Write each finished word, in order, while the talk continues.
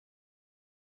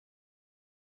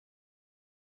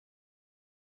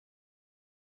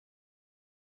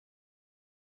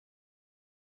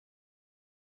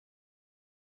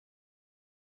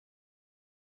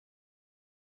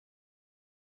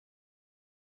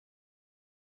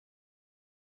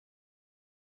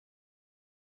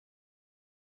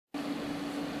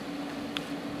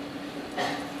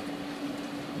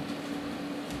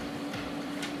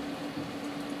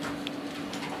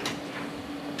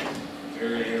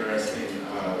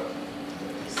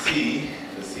see,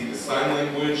 to see the sign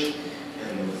language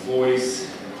and the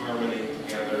voice and harmony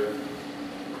together.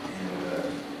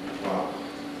 And wow.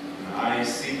 And I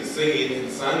see the singing in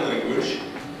sign language,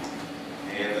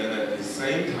 and then at the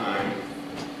same time,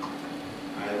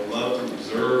 I love to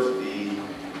observe the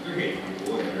hearing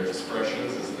people and their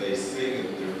expressions as they sing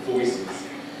and their voices.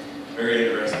 Very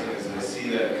interesting as I see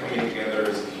that coming together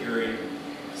as the hearing,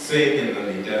 sing, and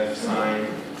then the deaf sign.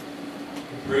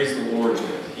 Praise the Lord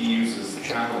that He uses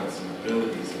talents and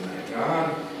abilities, and that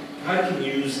God can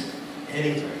use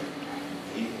anything.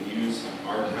 He can use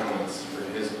our talents for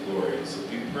His glory. So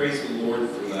we praise the Lord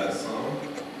for that song.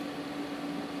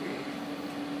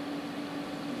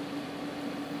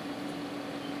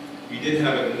 We did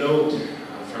have a note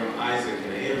from Isaac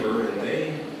and Amber, and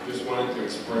they just wanted to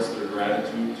express their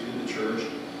gratitude to the church.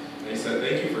 They said,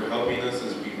 thank you for helping us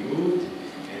as we moved,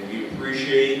 and we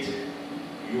appreciate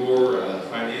your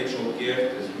financial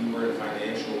gift as we were in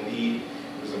financial need.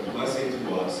 It was a blessing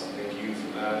to us. Thank you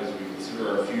for that as we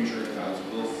consider our future and God's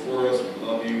will for us. We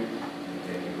love you, and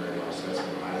thank you very much. That's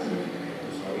from Isaac and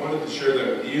Amber. So I wanted to share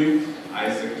that with you.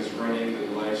 Isaac is running the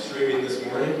live streaming this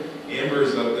morning. Amber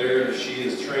is up there. She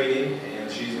is training,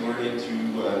 and she's learning to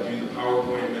do the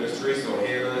PowerPoint ministry. So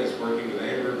Hannah is working with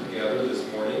Amber together this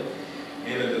morning.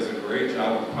 Hannah does a great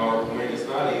job with PowerPoint. It's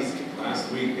not easy. Last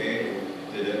week, Daniel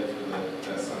did it for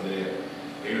that Sunday.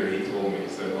 Later, he told me, he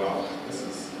said, wow, this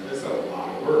is a lot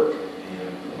of work.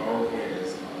 And the PowerPoint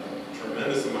is a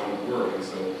tremendous amount of work. And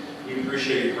so we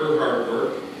appreciate her hard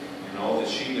work and all that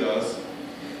she does.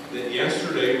 That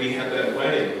yesterday, we had that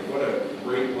wedding. What a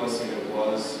great blessing it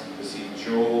was to see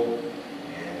Joel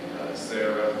and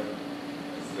Sarah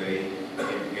as they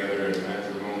came together in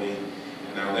matrimony.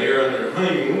 And now they are on their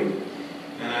honeymoon.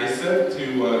 And I said to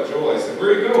Joel, I said,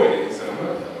 where are you going? And he said, I'm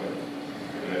not telling.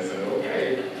 And I said,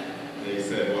 okay. And they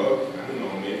said, well, I don't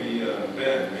know, maybe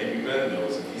Ben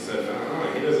knows. And he said,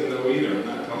 no, he doesn't know either. I'm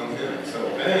not telling him. So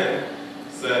Ben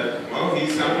said, well,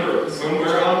 he's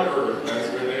somewhere on Earth. That's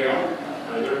where they are.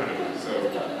 Or their honeymoon. So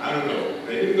I don't know.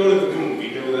 They didn't go to the moon.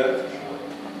 We know that for sure.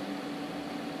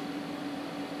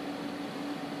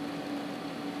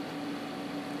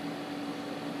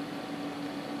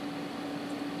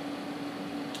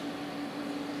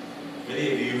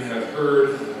 Many of you have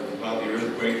heard about the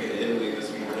earthquake in Italy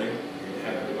this morning. It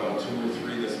happened about 2 or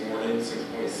 3 this morning,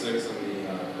 6.6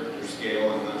 on the Richter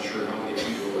scale. I'm not sure how many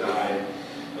people died.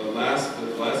 But the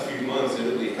last few months,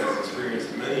 Italy has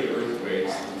experienced many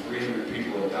earthquakes. 300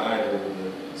 people have died over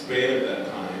the span of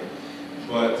that time.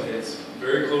 But it's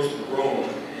very close to Rome,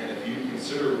 and if you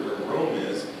consider where Rome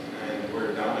is and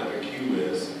where Donna McHugh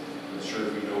is, I'm not sure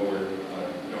if you know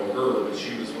her, but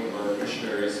she was one of our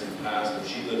missionaries in the past, and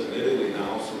she lives in Italy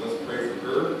now, so let's pray for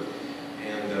her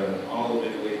and all of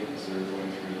Italy as they're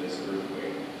going through this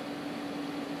earthquake.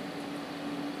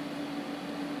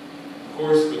 Of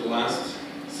course, for the last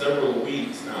several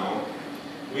weeks now,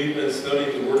 we've been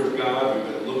studying the Word of God.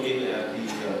 We've been looking at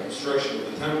the construction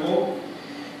of the temple,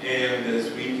 and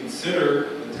as we consider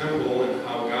the temple and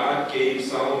how God gave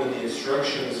Solomon the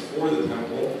instructions for the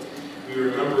temple, we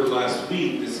remember last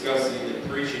week discussing and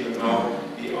preaching about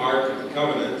the Ark of the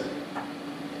Covenant.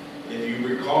 If you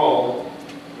recall,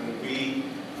 when we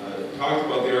talked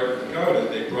about the Ark of the Covenant,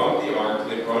 they brought the Ark,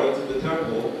 they brought it to the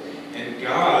temple, and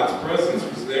God's presence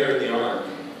was there in the Ark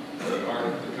of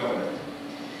the Covenant.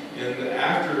 And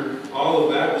after all of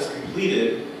that was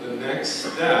completed, the next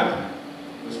step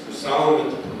was for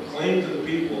Solomon to proclaim to the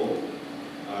people,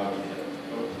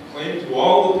 proclaim to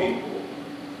all the people,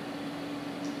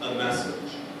 a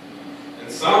message.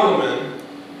 And Solomon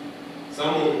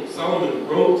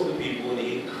wrote to the people, and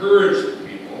he encouraged the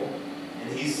people,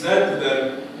 and he said to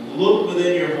them, look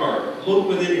within your heart, look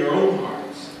within your own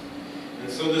hearts. And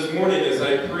so this morning as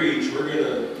I preach, we're going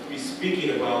to be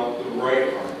speaking about the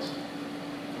right heart.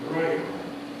 The right heart.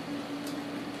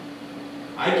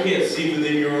 I can't see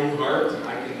within your own heart.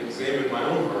 I can examine my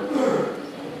own heart.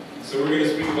 So we're going to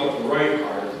speak about the right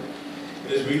heart.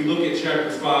 And as we look at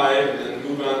chapter 5 and then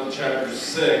move on to chapter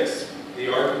 6, the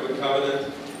Ark of the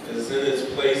Covenant is in its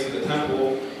place in the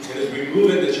temple. And as we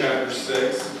move into chapter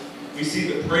 6, we see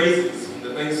the praises and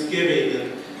the thanksgiving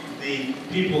and the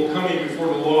people coming before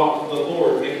the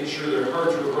Lord, making sure their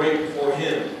hearts were right before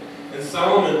Him. And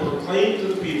Solomon proclaimed to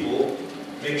the people,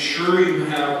 make sure you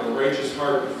have a righteous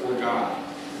heart before God.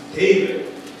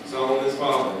 David, Solomon's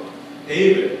father,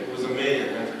 David was a man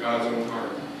after God's own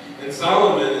heart. And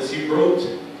Solomon, as he wrote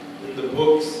in the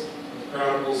books of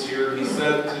Chronicles here, he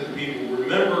said to the people,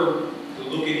 remember to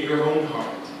look in your own heart.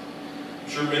 I'm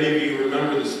sure many of you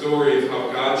remember the story of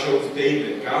how God chose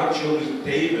David. God chose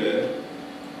David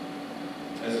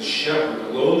as a shepherd, a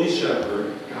lowly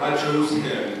shepherd, God chose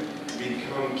him to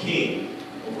become king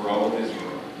over all of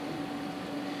Israel.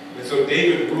 And so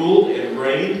David ruled and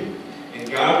reigned, and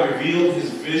God revealed his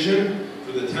vision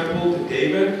for the temple to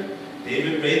David.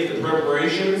 David made the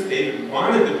preparations. David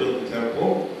wanted to build the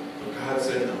temple, but God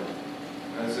said no.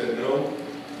 God said, no,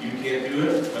 you can't do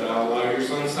it, but I'll allow your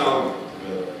son Solomon to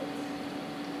build it.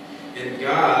 And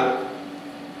God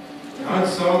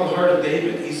saw the heart of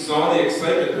David. He saw the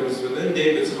excitement that was within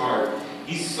David's heart.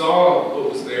 He saw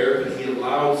what was there, but he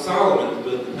allowed Solomon to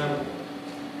build the temple.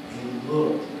 He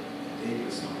looked at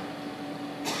David's heart.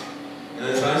 And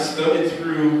as I studied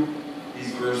through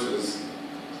these verses,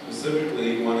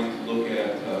 specifically wanting to look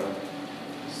at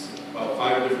about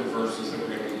 5 different verses that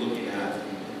we're going to be looking at in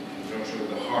conjunction with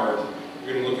the heart.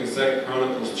 We're going to look in 2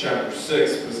 Chronicles chapter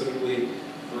 6, specifically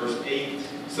verse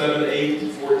 7,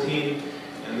 8, 14,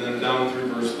 and then down through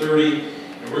verse 30.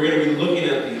 And we're going to be looking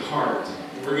at the heart.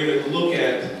 And we're going to look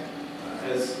at,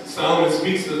 as Solomon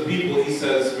speaks to the people, he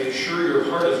says, make sure your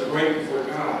heart is right before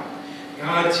God.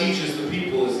 God teaches the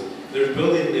people as they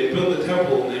built the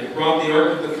temple, and they brought the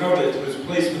Ark of the Covenant to its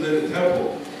place within the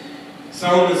temple.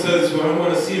 Solomon says, well, I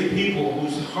want to see a people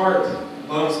whose heart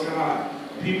loves God,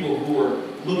 people who are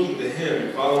looking to him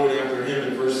and following after him.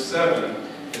 In verse 7,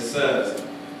 it says,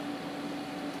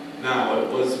 now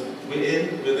it was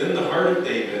within the heart of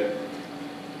David,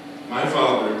 my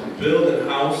father, to build a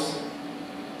house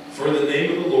for the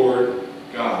name of the Lord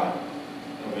God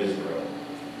of Israel.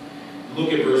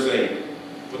 Look at verse 8.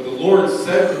 But the Lord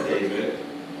said to David,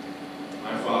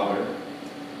 my father,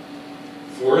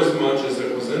 forasmuch as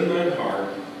it was in thine heart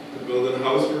to build an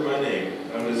house for my name,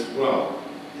 thou didst well,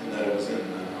 and that it was in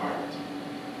thine heart.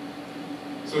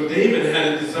 So David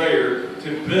had a desire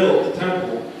to build the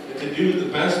temple and to do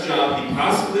the best job he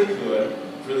possibly could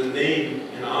for the name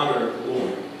and honor of the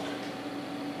Lord.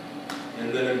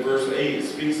 And then in verse 8 it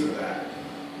speaks of that.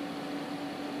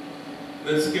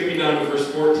 Then skipping down to verse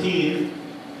 14,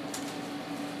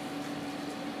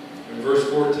 in verse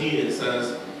 14 it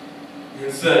says,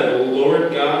 and said, O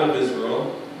Lord God of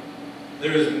Israel,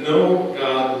 there is no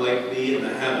God like thee in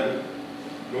the heaven,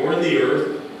 nor in the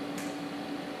earth,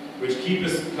 which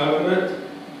keepest covenant,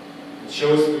 and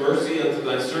showest mercy unto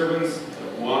thy servants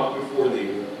that walk before thee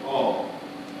with all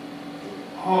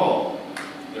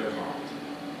their heart.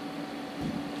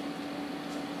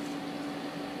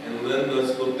 And then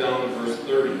let's look down to verse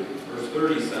 30. Verse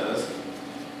 30 says,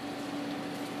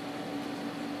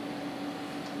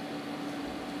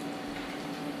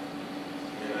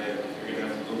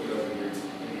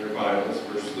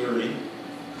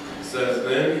 says,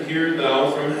 then hear thou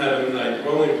from heaven thy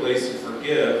dwelling place, and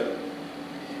forgive,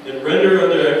 and render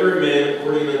unto every man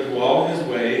according unto all his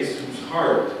ways, whose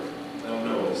heart thou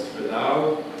knowest. For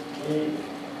thou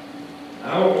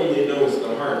only knowest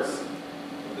the hearts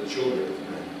of the children of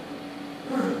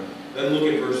men. Then look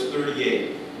at verse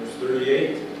 38. Verse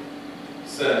 38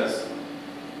 says,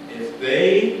 if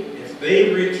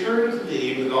they return to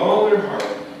thee with all their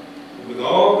heart, and with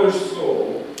all their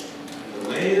soul, in the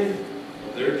land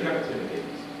of their captivities,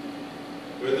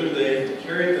 whether they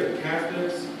carried them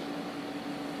captives,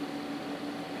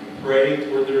 and prayed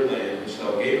toward their land, which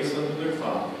thou gavest unto their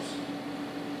fathers,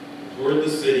 and toward the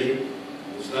city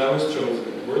which thou hast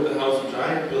chosen, and toward the house which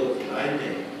I have built for thy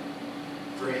name,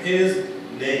 for his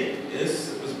name.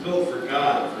 This was built for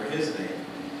God, for his name.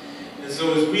 And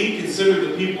so as we consider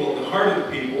the people and the heart of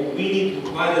the people, we need to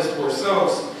apply this to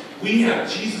ourselves. We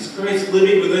have Jesus Christ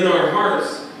living within our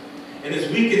hearts. And as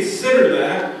we consider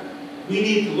that, we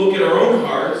need to look at our own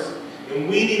hearts, and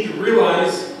we need to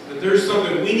realize that there's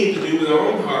something we need to do with our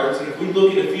own hearts. And if we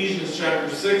look at Ephesians chapter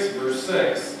 6, verse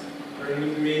 6, turn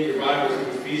with me in your Bibles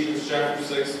to Ephesians chapter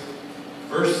 6,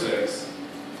 verse 6.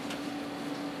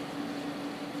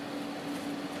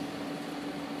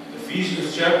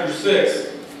 Ephesians chapter 6,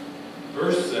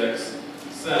 verse 6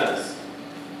 says,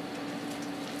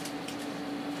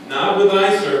 not with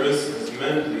eye service as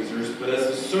men pleasers, but as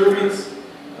the servants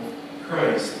of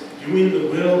Christ, doing the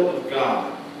will of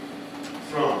God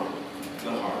from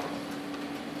the heart.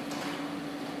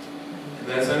 And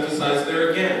that's emphasized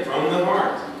there again, from the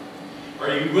heart.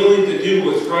 Are you willing to do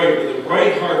what's right with the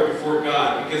right heart before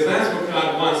God? Because that's what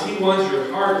God wants. He wants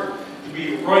your heart to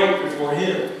be right before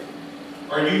Him.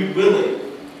 Are you willing,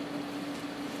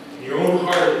 in your own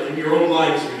heart, in your own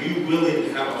lives, are you willing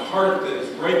to have a heart that is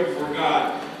right before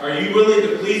God? Are you willing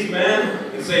to please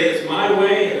men and say, it's my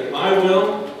way and my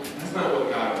will? That's not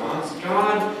what God wants.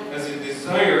 God has a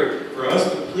desire for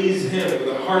us to please Him with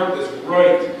a heart that's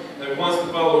right, that wants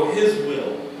to follow His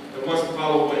will, that wants to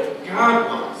follow what God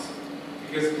wants.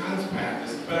 Because God's path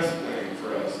is the best thing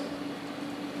for us.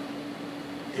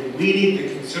 And we need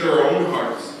to consider our own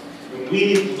hearts. And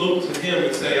we need to look to Him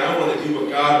and say, I want to do what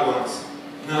God wants,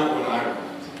 not what I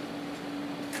want.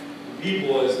 The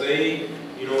people, as they,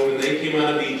 when they came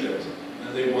out of Egypt,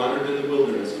 and they wandered in the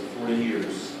wilderness for 40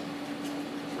 years,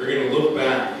 we're going to look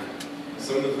back at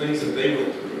some of the things that they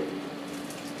went through.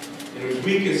 And as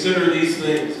we consider these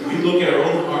things, and we look at our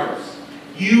own hearts,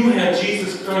 you have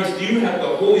Jesus Christ, you have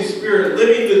the Holy Spirit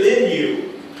living within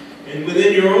you and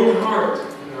within your own heart.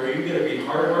 And are you going to be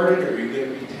hard-hearted, or are you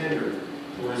going to be tender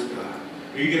towards God?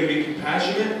 Are you going to be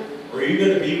compassionate, or are you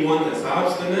going to be one that's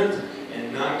obstinate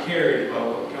and not caring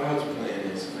about what God's plan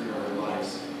is for our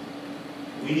lives?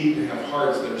 We need to have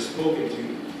hearts that are spoken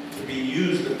to be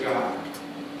used of God.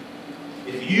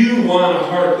 If you want a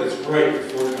heart that's right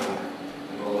before God,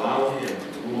 then allow Him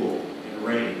to rule and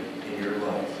reign in your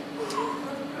life.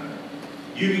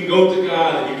 You can go to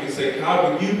God and you can say,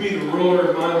 God, would you be the ruler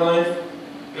of my life?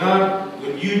 God,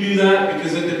 would you do that?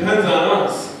 Because it depends on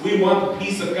us. We want the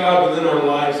peace of God within our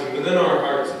lives and within our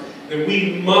hearts. Then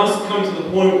we must come to the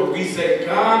point where we say,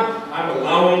 God, I'm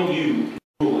allowing you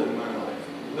to rule in my life.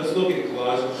 Let's look at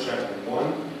Colossians chapter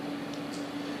 1.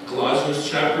 Colossians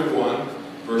chapter 1,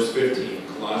 verse 15.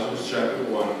 Colossians chapter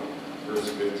 1, verse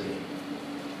 15.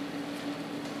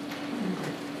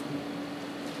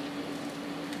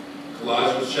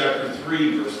 Colossians chapter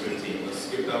 3, verse 15. Let's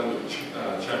skip down to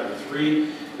chapter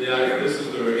 3. This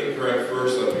is the incorrect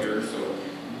verse up here, so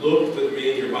look with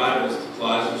me in your Bibles to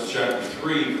Colossians chapter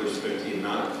 3, verse 15,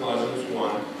 not Colossians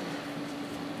 1.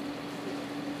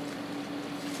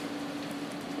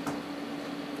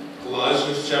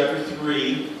 Colossians chapter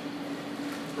 3,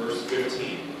 verse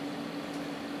 15.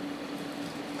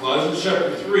 Colossians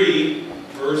chapter 3,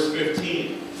 verse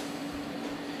 15.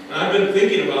 And I've been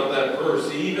thinking about that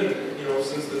verse, even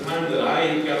since the time that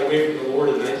I got away from the Lord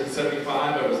in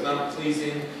 1975. I was not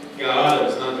pleasing God. I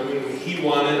was not doing what He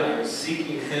wanted. I was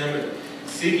seeking Him and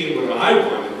seeking what I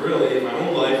wanted, really, in my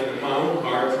own life and in my own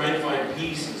heart, trying to find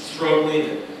peace and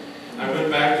struggling. And I went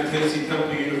back to Tennessee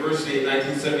Temple University in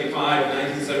 1975. In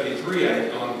 1973, I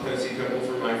had gone to Tennessee Temple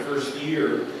for my first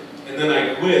year, and then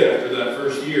I quit after that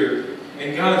first year.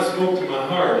 And God spoke to my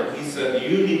heart, and He said,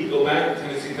 you need to go back to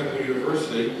Tennessee Temple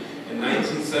University in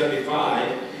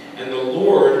 1975. And the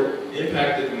Lord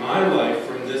impacted my life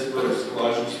from this verse,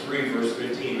 Colossians 3, verse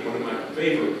 15, one of my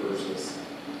favorite verses,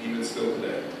 even still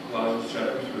today. Colossians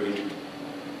chapter 3,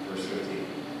 verse 15.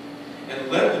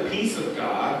 And let the peace of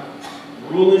God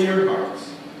rule in your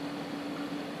hearts,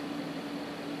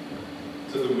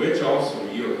 to the which also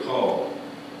you are called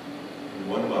in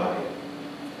one body,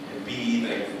 and be ye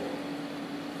thankful.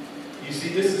 You see,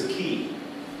 this is key.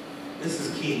 This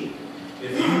is key.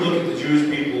 If you look at the Jewish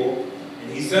people,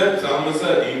 and Solomon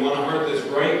said, do you want a heart that's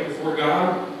right before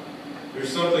God?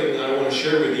 There's something I want to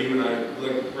share with you, and I'd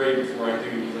like to pray before I do.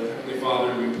 Heavenly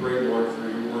Father, we pray, Lord, for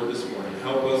your word this morning.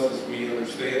 Help us as we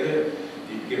understand it.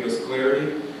 You give us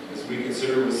clarity as we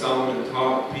consider what Solomon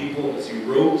taught people, as he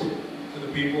wrote to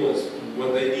the people, as to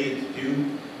what they needed to do,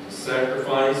 to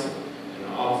sacrifice and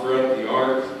offer up the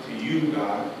ark to you,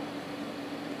 God.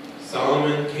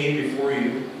 Solomon came before you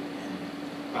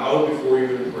and bowed before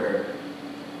you in prayer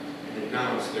and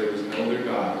announced there was no other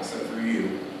God except for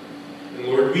you. And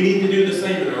Lord, we need to do the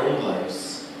same in our own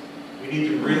lives. We need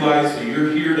to realize that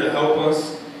you're here to help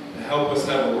us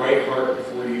have a right heart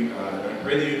before you, God. And I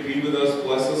pray that you'd be with us,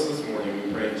 bless us this morning.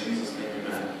 We pray in Jesus' name,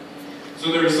 amen.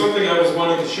 So there was something I was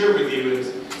wanting to share with you.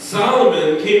 Is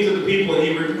Solomon came to the people and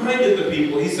he reminded the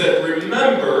people, he said,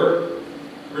 remember,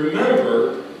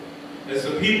 as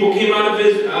the people came out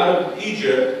of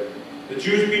Egypt, the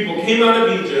Jewish people came out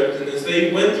of Egypt, and as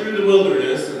they went through the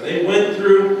wilderness, and they went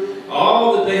through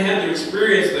all that they had to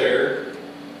experience there,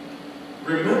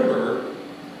 remember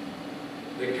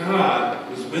that God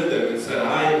was with them and said,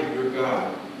 I am your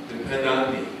God. Depend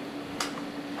on me.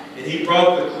 And he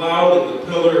brought the cloud and the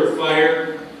pillar of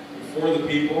fire before the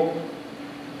people.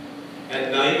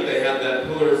 At night, they had that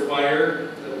pillar of fire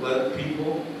that led the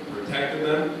people, protected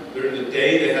them. During the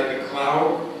day, they had the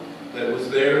cloud that was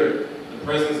there. The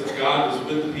presence of God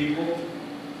was with the people,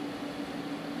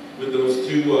 with those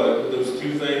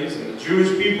two things. And the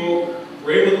Jewish people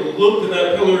were able to look to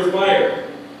that pillar of fire.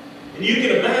 And you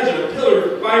can imagine a pillar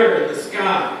of fire in the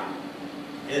sky.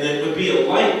 And it would be a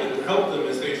light that would help them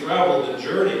as they traveled the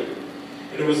journey.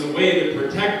 And it was a way to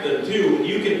protect them too. And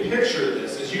you can picture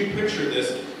this, as you picture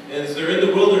this, as they're in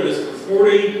the wilderness for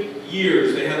 40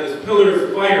 years, they had this pillar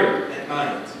of fire at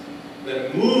night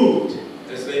that moved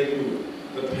as they moved.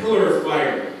 The pillar of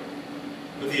fire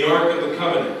with the Ark of the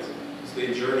Covenant as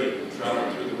they journeyed and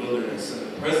traveled through the wilderness, and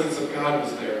the presence of God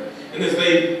was there. And as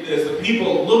the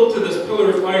people looked to this pillar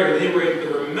of fire, they were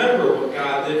able to remember what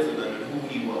God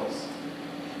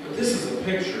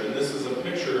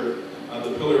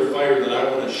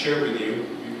share with you. You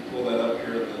can pull that up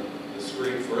here on the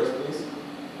screen for us, please.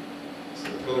 It's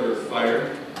the pillar of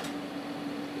fire.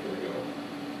 Here we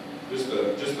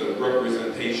go. Just a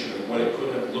representation of what it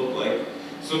could have looked like.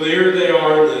 So there they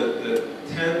are. The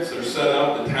tents are set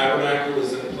up. The tabernacle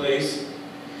is in place.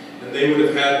 And they would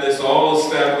have had this all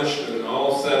established and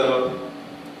all set up.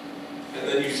 And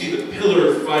then you see the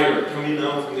pillar of fire coming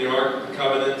out from the Ark of the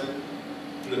Covenant.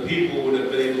 And the people would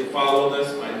have been able to follow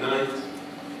this by night.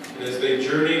 And as they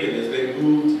journeyed and as they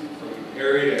moved from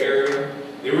area to area,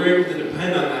 they were able to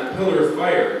depend on that pillar of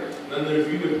fire. And then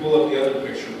if you would pull up the other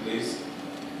picture, please.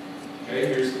 Okay,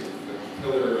 here's the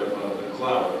pillar of the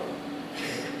cloud.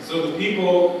 So the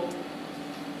people,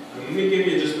 let me give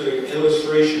you just an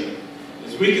illustration.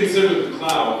 As we consider the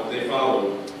cloud that they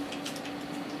followed,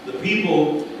 the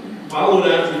people followed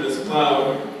after this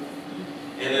cloud,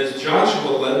 and as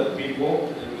Joshua led the people,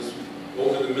 and it was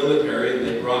over the military, and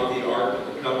they brought the Ark of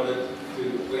the Covenant to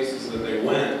the places that they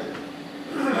went,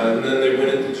 and then they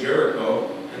went into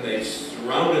Jericho, and they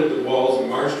surrounded the walls and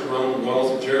marched around the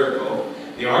walls of Jericho.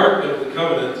 The Ark of the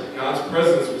Covenant, God's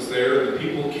presence was there, and the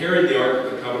people carried the Ark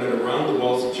of the Covenant around the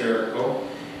walls of Jericho,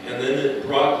 and then it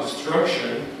brought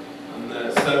destruction on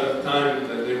that seventh time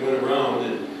that they went around.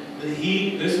 And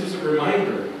this was a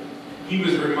reminder. He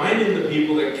was reminding the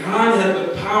people that God had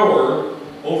the power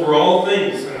over all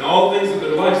things and all things of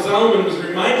their life. Solomon was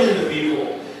reminding the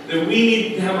people that we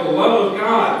need to have a love of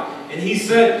God. And he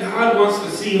said God wants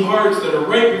to see hearts that are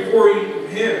right before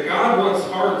him. God wants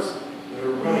hearts that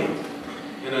are right.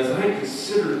 And as I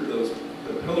considered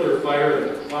the pillar of fire and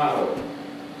the cloud,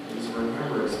 it was a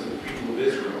remembrance to the people of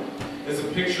Israel. It's a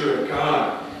picture of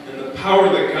God and the power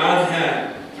that God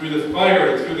had through the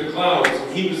fire and through the clouds.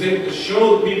 And he was able to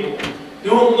show the people,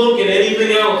 don't look at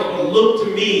anything else, but look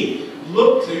to me.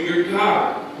 Look to your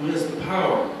God, who has the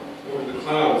power over the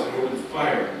clouds and over the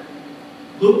fire.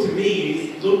 Look to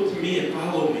me and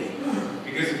follow me.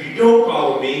 Because if you don't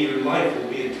follow me, your life will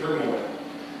be in turmoil.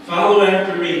 Follow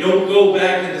after me. Don't go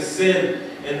back into sin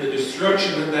and the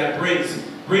destruction that brings.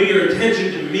 Bring your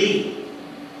attention to me.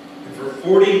 And for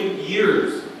 40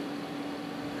 years,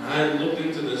 I looked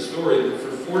into the story that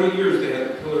for 40 years they had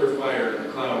the pillar of fire and the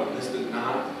cloud, and this did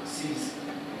not cease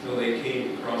until they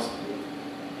came across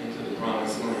into the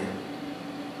promised land.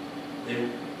 They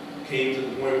came to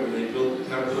the point where they built the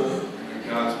temple, and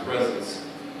God's presence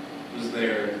was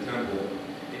there in the temple.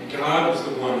 And God was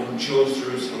the one who chose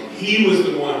Jerusalem. He was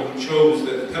the one who chose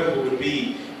that the temple would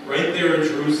be right there in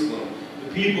Jerusalem.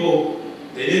 The people,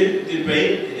 they didn't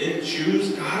debate, they didn't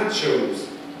choose. God chose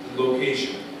the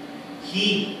location.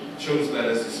 He chose that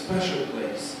as a special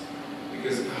place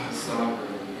because God is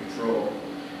sovereign and in control.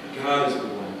 God is the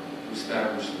one who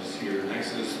established this here. In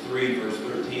Exodus 3, verse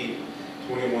 13,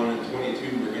 21, and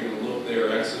 22, we're going to look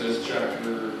there. Exodus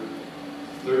chapter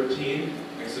 13.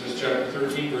 Exodus chapter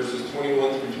 13, verses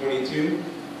 21 through 22.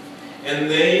 And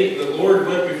the Lord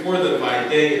went before them by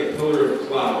day in a pillar of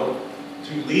cloud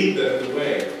to lead them the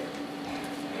way,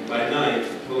 and by night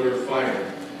a pillar of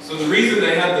fire. So the reason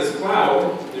they had this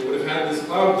cloud, they would have had this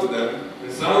cloud with them,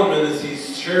 and Solomon, as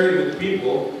he's sharing with the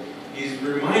people, he's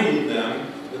reminding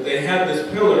them that they had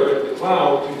this pillar of the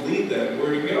cloud to lead them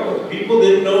where to go. The people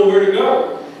didn't know where to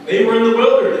go. They were in the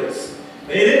wilderness.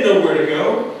 They didn't know where to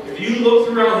go. If you look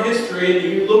throughout history and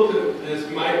you look at as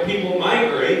people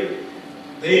migrate,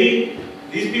 these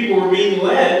people were being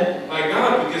led by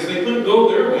God because they couldn't go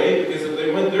their way, because if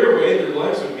they went their way, their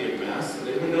lives would be a mess, and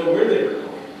they wouldn't know where they were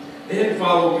going. They had to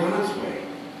follow God's way.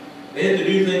 They had to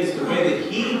do things the way that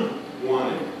He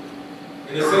wanted.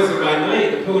 And it says that by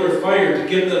night, a pillar of fire to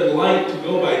give them light to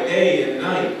go by day and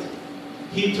night.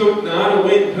 He took not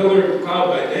away the pillar of the cloud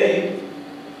by day.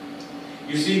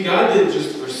 You see, God didn't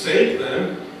just forsake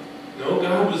them. No,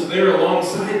 God was there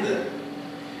alongside them.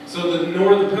 So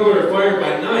nor the pillar of fire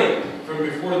by night from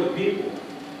before the people.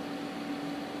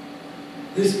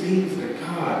 This means that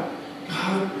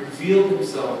God revealed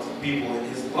Himself to people in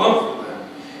His love for them.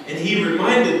 And He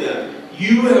reminded them,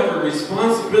 you have a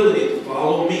responsibility to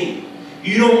follow me.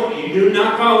 You do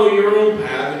not follow your own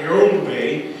path and your own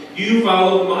way. You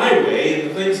follow my way, and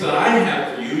the things that I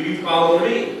have for you, you follow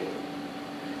me.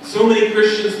 So many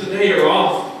Christians today are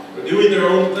off, or doing their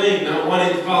own thing, not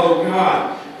wanting to follow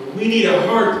God. But we need a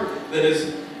heart that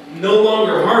is no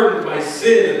longer hardened by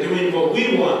sin and doing what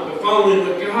we want, but following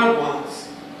what God wants.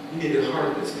 We need a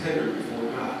heart that's tender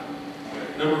before God.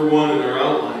 Number one in our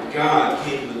outline, God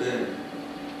came within.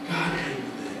 God came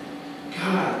within.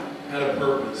 God had a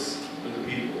purpose for the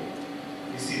people.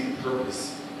 We see the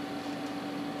purpose.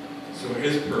 So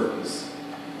His purpose.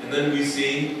 And then we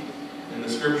see in the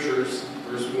scriptures,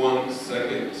 verse 1,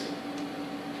 2,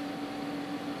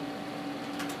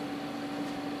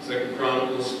 2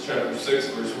 Chronicles chapter 6,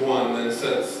 verse 1. Then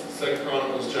said 2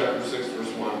 Chronicles chapter 6,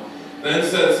 verse 1. Then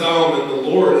said Solomon, the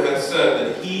Lord hath said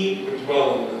that he would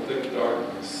dwell in the thick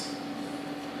darkness.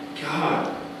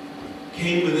 God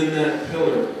came within that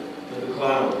pillar of the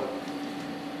cloud.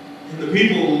 And the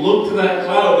people looked to that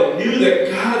cloud and knew that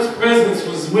God's presence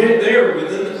was there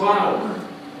within the cloud.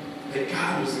 That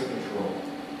God was in control.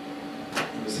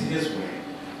 It was His way.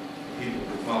 People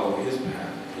could follow His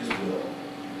path, His will.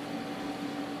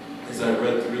 As I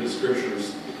read through the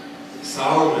scriptures,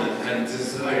 Solomon had a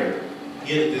desire.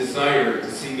 He had a desire to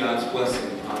see God's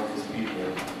blessing upon His people.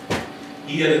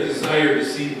 He had a desire to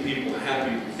see the people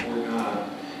happy before God.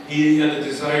 He had a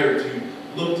desire to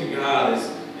look to God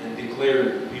and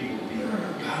declare the people to be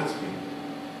God's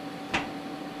people.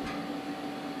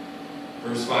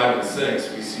 Verse 5 and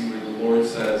 6, we see where the Lord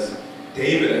says,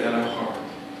 David had a heart.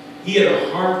 He had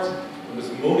a heart that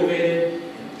was motivated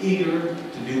and eager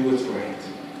to do what's right.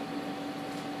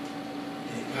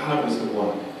 And God was the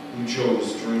one who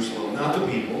chose Jerusalem, not the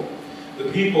people.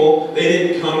 The people, they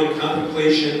didn't come in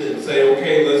contemplation and say,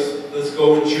 okay, let's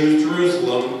go and choose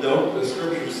Jerusalem. No, the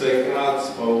scriptures say God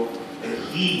spoke and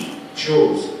He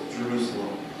chose Jerusalem.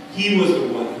 He was the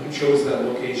one who chose that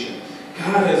location.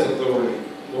 God has authority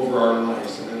over our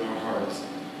lives and in our hearts.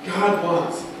 God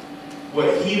wants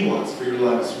what He wants for your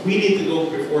lives. We need to go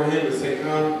before Him and say,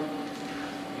 God,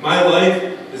 my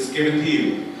life is given to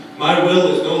You. My will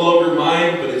is no longer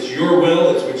mine, but it's Your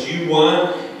will. It's what You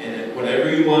want. And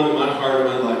whatever You want in my heart or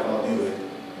my life, I'll do it.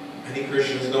 Many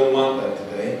Christians don't want that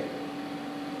today.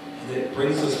 And it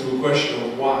brings us to a question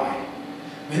of why.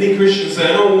 Many Christians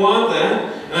say, I don't want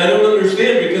that. And I don't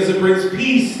understand because it brings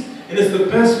peace. And it's the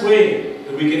best way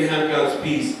that we can have God's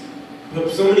peace. But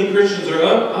so many Christians are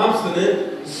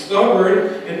obstinate, stubborn,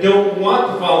 and don't want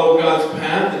to follow God's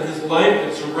path and His life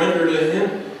and surrender to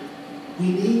Him.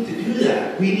 We need to do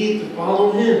that. We need to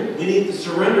follow Him. We need to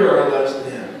surrender our lives to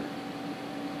Him.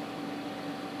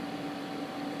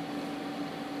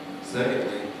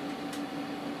 Secondly,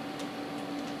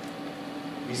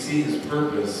 we see His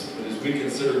purpose, but as we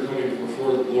consider coming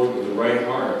before the Lord with the right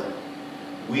heart,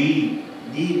 we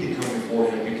need to come before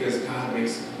Him because God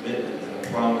makes a commitment and a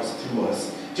promise to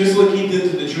us. Just like He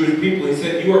did to the Jewish people. He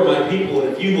said, You are my people,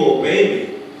 and if you will obey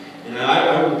me, and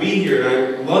I will be here, and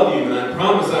I love you, and I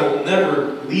promise I will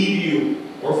never leave you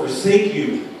or forsake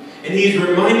you. And He's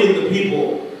reminding the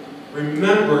people,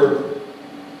 remember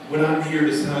what I'm here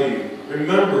to tell you.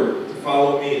 Remember to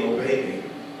follow me and obey me.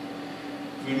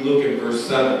 If we look at verse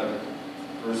 7,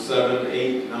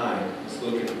 8, 9. Let's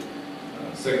look at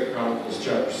 2 Chronicles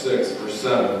chapter 6, verse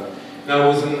 7. Now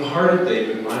it was in the heart of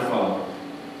David, my father,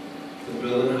 to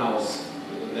build an house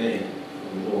for the name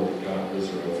of the Lord God of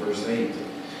Israel. Verse 8.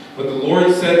 But the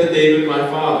Lord said to David, my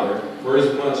father, for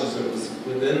as much as it was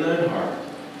within thine heart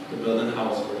to build an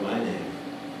house for my name,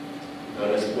 thou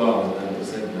hast dwelled, and that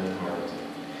was in thine heart.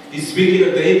 He's speaking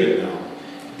of David now.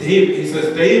 He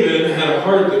says David had a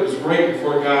heart that was right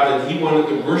before God, and he wanted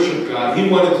to worship God. He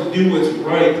wanted to do what's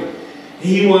right.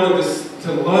 He wanted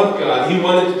to love God. He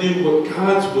wanted to do what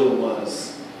God's will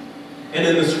was. And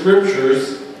in the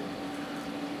scriptures,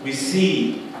 we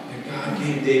see that God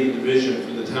gave David the vision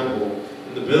for the temple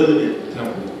and the building of the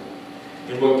temple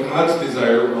and what God's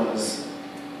desire was.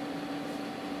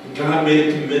 And God made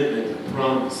a commitment, a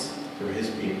promise for His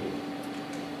people.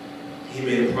 He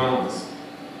made a promise.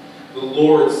 The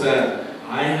Lord said,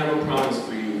 I have a promise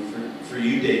for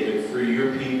you, David, for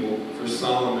your people, for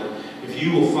Solomon. If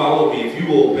you will follow me, if you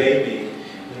will obey me,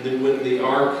 and then when the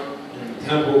ark and the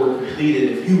temple were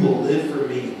completed, if you will live for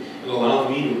me and allow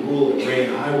me to rule and reign,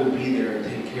 I will be there and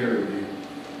take care of you.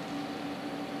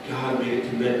 God made a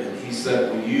commitment. He said,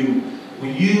 will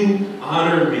you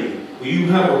honor me? Will you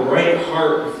have a right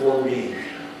heart before me?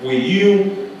 Will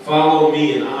you follow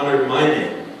me and honor my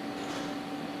name?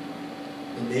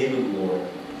 The name of the Lord.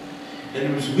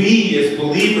 And as we, as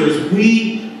believers,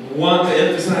 we want to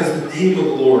emphasize the name of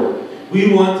the Lord.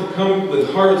 We want to come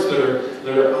with hearts that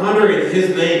are honoring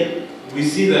His name. We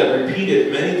see that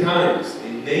repeated many times. The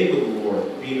name of the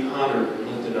Lord being honored and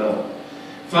lifted up.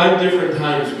 5 different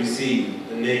times we see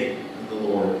the name of the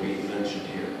Lord being mentioned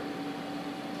here.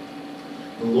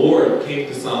 The Lord came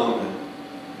to Solomon.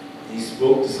 He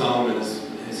spoke to Solomon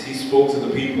as he spoke to the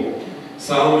people.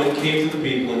 Solomon came to the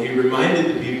people and he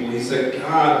reminded the people, he said,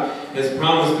 God has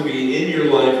promised to be in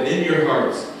your life and in your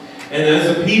hearts. And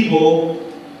as a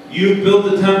people, you've built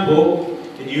the temple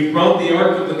and you've brought the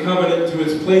Ark of the Covenant to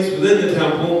its place within the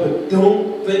temple, but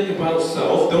don't think about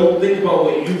self. Don't think about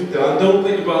what you've done. Don't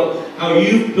think about how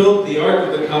you've built the Ark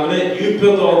of the Covenant. You've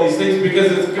built all these things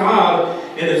because it's God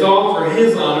and it's all for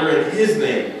His honor and His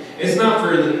name. It's not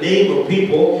for the name of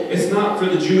people. It's not for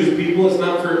the Jewish people. It's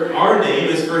not for our name.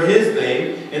 It's for His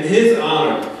name and His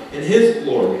honor and His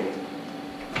glory.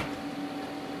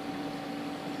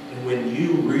 And when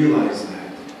you realize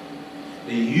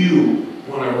that you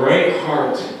want a right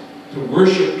heart to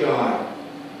worship God,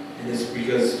 and it's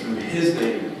because through His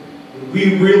name, when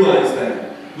we realize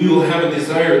that, we will have a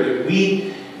desire that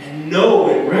we know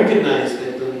and recognize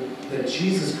that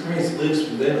Jesus Christ lives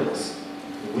within us.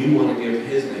 And we want to give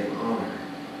His name honor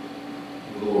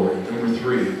and glory. Number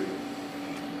 3.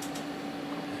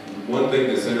 One thing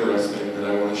that's interesting that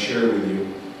I want to share with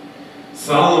you.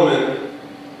 Solomon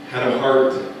had a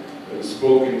heart that was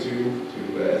spoken to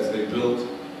as they built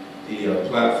the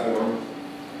platform.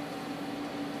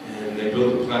 And they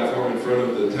built a platform in front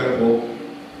of the temple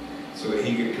so that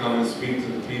he could come and speak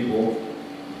to the people.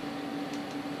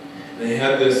 They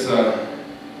had this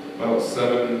about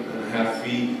 7.5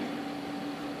 feet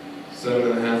in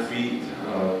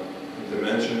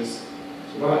dimensions.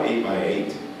 It's about 8 by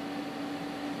 8.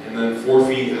 And then 4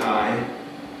 feet high.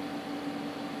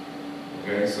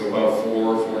 Okay, so about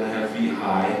 4.5 feet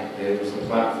high. There was a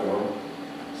platform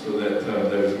so that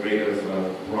that was made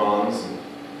of bronze.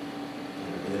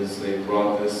 And as they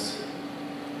brought this,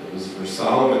 it was for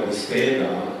Solomon to stand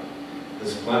on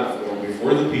this platform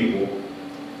before the people.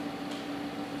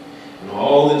 And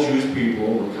all the Jewish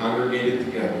people were congregated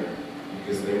together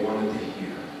because they wanted to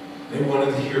hear. They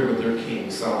wanted to hear what their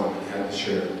king Solomon had to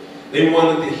share. They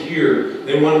wanted to hear.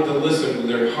 They wanted to listen with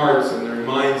their hearts and their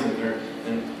minds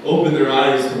and open their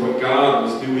eyes to what God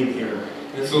was doing here.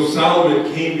 And so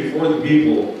Solomon came before the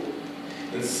people.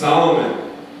 And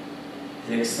Solomon,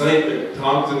 in excitement,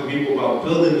 talked to the people about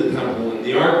building the temple and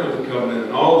the Ark of the Covenant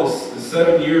and all the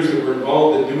 7 years that were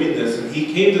involved in doing this. And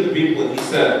he came to the people and he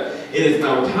said, "It is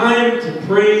now time to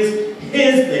praise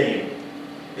His name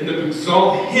and to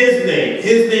exalt His name.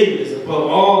 His name is above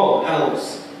all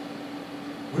else."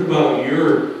 What about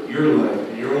your life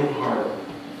and your own heart?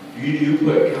 Do you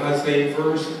put God's name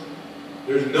first?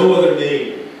 There's no other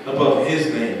name above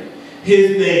His name.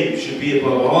 His name should be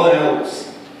above all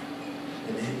else.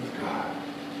 The name of God.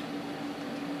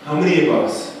 How many of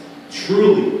us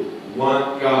truly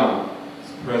want God's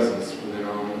presence within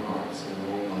our own hearts and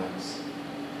our own lives?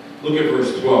 Look at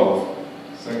verse 12.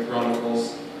 2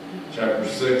 Chronicles chapter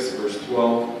 6, verse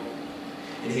 12.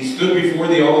 "And he stood before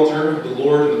the altar of the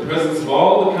Lord in the presence of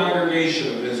all the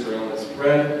congregation of Israel and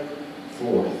spread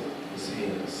forth his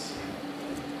hands."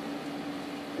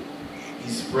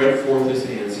 He spread forth his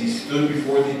hands. He stood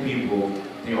before the people,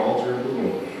 the altar of the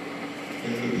Lord,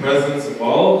 in the presence of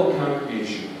all the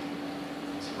congregation,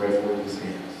 spread forth his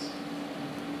hands.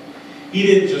 He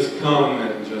didn't just come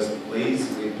and just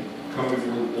lazily come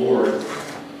before the Lord.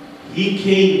 He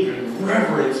came in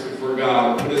reverence before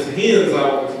God, put his hands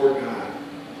out before God.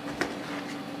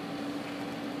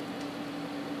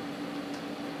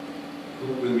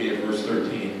 Look with me at verse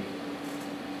 13.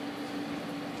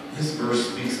 This verse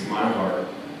speaks to my heart.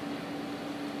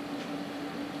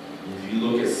 If you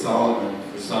look at Solomon,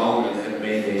 for Solomon had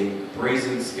made a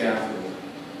brazen scaffold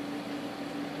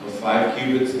of 5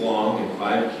 cubits long and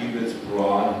 5 cubits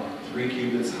broad, 3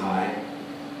 cubits high,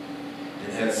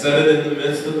 and had set it in the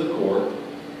midst of the court,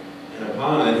 and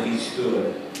upon it he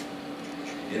stood,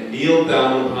 and kneeled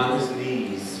down upon his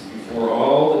knees before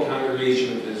all the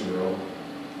congregation of Israel,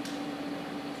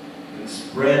 and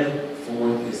spread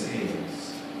forth his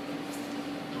hands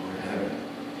toward heaven.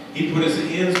 He put his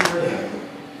hands toward heaven.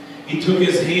 He took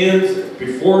his hands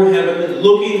before heaven and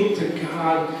looking to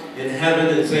God in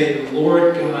heaven and saying,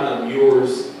 "Lord God, I'm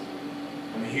yours.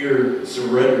 I'm here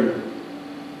surrendered."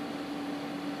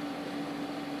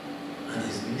 On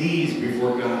his knees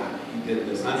before God, he did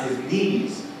this. On his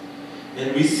knees.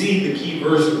 And we see the key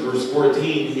verse in verse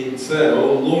 14. He said,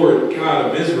 "O Lord God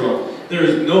of Israel, there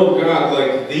is no God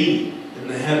like thee in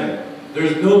the heaven. There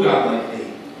is no God like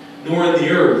thee, nor in the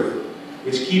earth,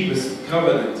 which keepeth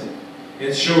covenant,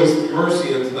 and showest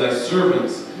mercy unto thy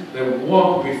servants that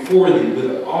walk before thee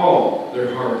with all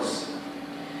their hearts."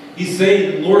 He's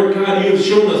saying, "Lord God, you have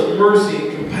shown us mercy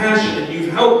and compassion, and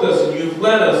you've helped us, and you've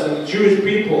led us, and the Jewish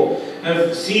people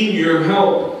have seen your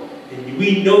help. And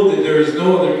we know that there is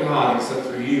no other God except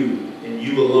for you, and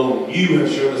you alone. You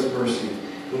have shown us mercy.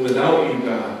 And without you,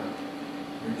 God,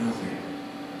 we're nothing."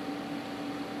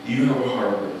 Do you have a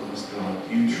heart that loves God?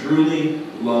 Do you truly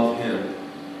love Him?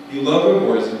 Do you love Him,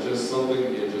 or is it just something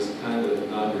you just kind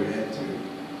of nod your head to,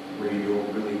 where you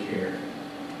don't really care?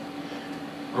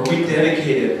 Are we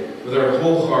dedicated with our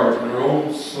whole heart and our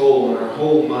own soul and our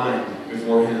whole mind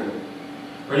before Him?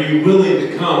 Are you willing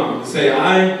to come and say,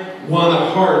 "I want a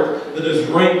heart that is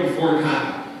right before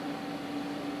God"?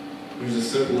 There's a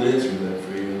simple answer to that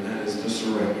for you, and that is to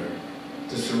surrender.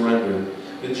 To surrender.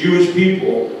 The Jewish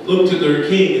people looked to their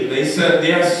king and they said,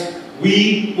 yes,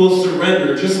 we will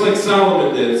surrender, just like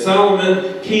Solomon did.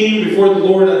 Solomon came before the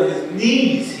Lord on his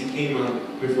knees. He came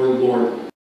before the Lord,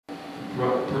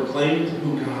 proclaimed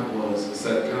who God was, and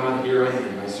said, God, here I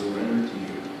am, I surrender to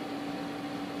you.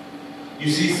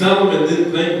 You see, Solomon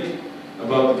didn't think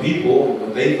about the people and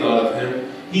what they thought of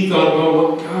him. He thought about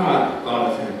what God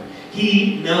thought of him.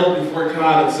 He knelt before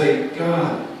God and said,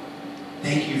 God,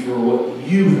 thank you for what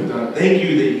you have done. Thank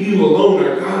you that you alone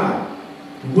are God.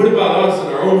 What about us in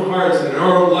our own hearts and in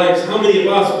our own lives? How many of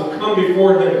us will come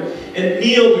before Him and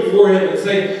kneel before Him and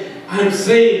say, I'm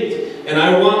saved and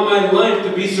I want my life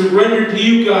to be surrendered to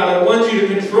you, God. I want you to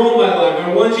control my life.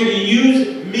 I want you to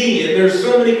use me. And there's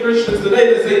so many Christians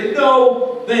today that say,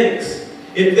 no, thanks.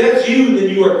 If that's you, then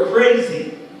you are crazy.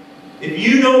 If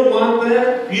you don't want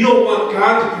that, if you don't want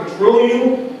God to control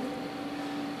you,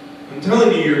 I'm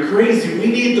telling you, you're crazy. We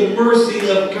need the mercy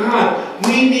of God.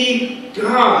 We need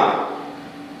God.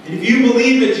 And if you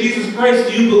believe in Jesus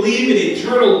Christ, you believe in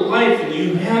eternal life, and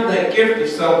you have that gift of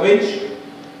salvation.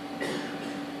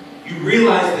 You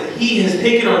realize that He has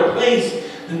taken our place,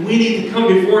 then we need to come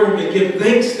before Him and give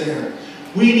thanks to Him.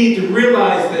 We need to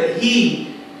realize that He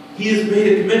has made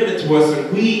a commitment to us,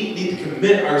 and we need to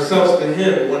commit ourselves to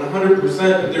Him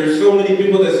 100%. But there's so many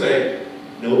people that say,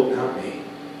 nope, not me.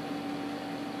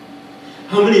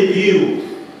 How many of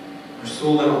you are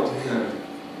sold out to Him?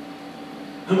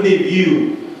 How many of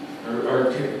you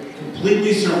are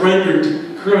completely surrendered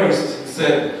to Christ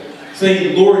and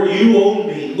saying, Lord, you own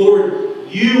me. Lord,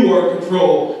 you are in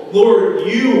control. Lord,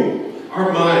 you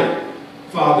are my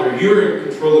Father. You're in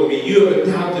control of me. You have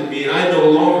adopted me, and I no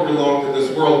longer belong to this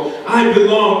world. I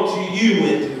belong to you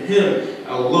and to Him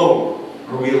alone.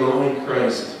 Are we allowing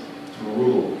Christ to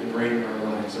rule and reign in our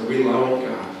lives? Are we allowing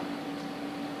God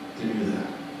to do that?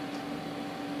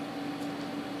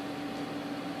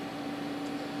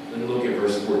 Then look at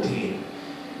verse 14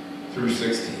 through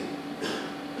 16.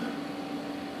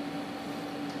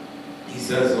 He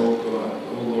says, oh God,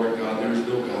 oh Lord God, there is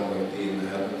no God like thee in the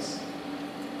heavens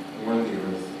or in the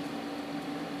earth.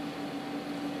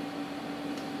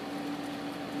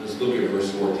 Let's look at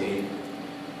verse 14.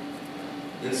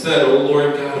 And said, O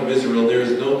Lord God of Israel, there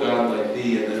is no God like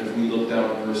thee. And then if we look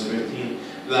down at verse 15,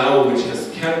 thou which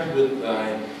hast kept with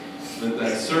thy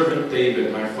servant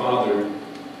David, my father,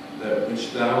 that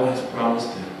which thou hast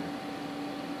promised him.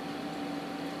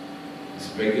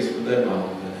 Spakest with thy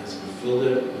mouth, and hast fulfilled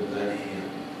it with thine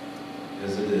hand,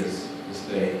 as it is this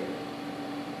day.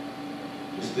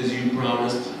 Just as you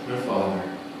promised my father,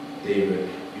 David,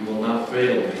 you will not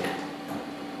fail me.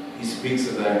 He speaks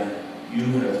of that. You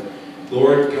have,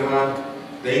 Lord God,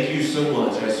 thank you so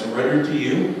much. I surrender to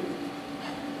you.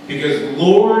 Because,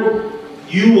 Lord,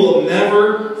 you will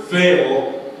never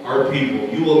fail our people.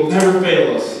 You will never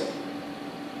fail us.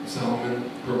 Solomon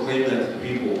proclaimed that to the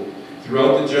people.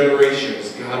 Throughout the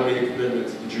generations, God made a commitment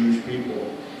to the Jewish people.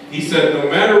 He said, no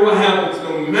matter what happens,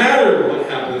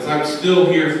 I'm still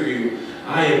here for you.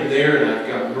 I am there, and I've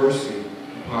got mercy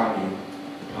upon you,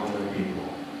 upon my people.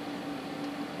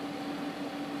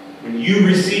 When you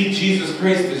receive Jesus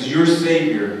Christ as your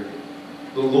Savior,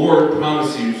 the Lord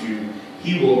promises you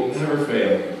He will never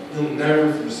fail you. He'll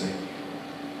never forsake you.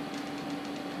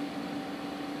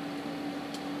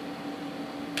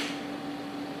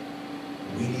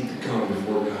 We need to come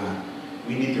before God.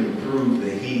 We need to prove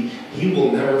that He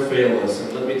will never fail us.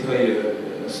 And let me tell you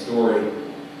a story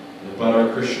about our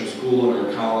Christian school and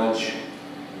our college.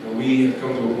 We have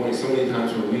come to a point so many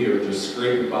times where we are just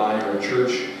scraping by. Our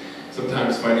church,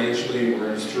 sometimes financially,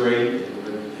 we're straight, and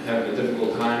we're having a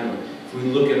difficult time. If we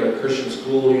look at our Christian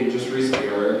school, just recently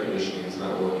our air conditioning is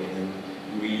not working, and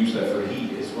we use that for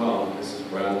heat as well. Mrs.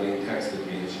 Bradley texted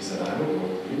me, and she said, I don't know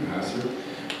what you, Pastor.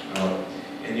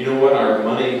 And you know what? Our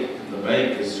money in the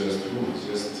bank is just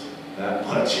that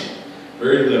much.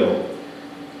 Very little.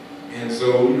 And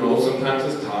so, sometimes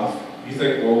it's tough. You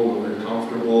think, well, we're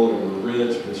comfortable and we're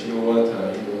rich, but you know what?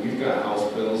 We've got house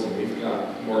bills and we've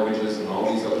got mortgages and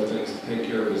all these other things to take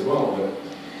care of as well. But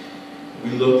we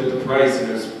looked at the price,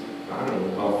 and it's, I don't know,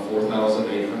 about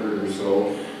 $4,800 or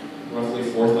so, roughly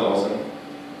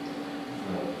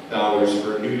 $4,000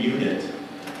 for a new unit.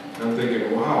 And I'm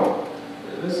thinking, wow,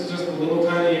 this is just a little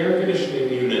tiny air conditioning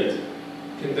unit,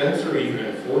 condenser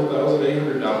unit,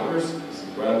 $4,800.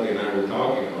 Bradley and I were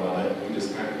talking about it. We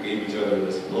just kind of gave each other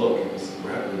this look, and Mrs.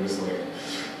 Bradley was like,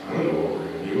 I don't know what we're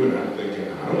going to do. And I'm thinking,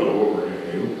 I don't know what we're going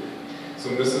to do. So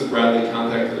Mrs. Bradley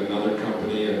contacted another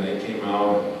company, and they came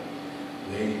out,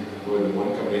 and the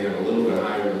one company had a little bit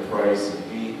higher in the price, and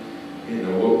we didn't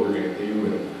know what we were going to do,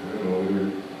 and I don't know,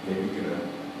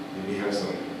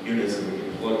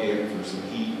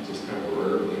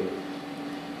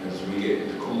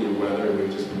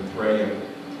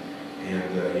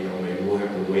 maybe we'll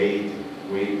have to wait,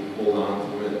 hold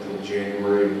on to it until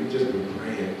January. We've just been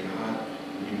praying, God,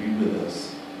 will you be with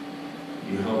us?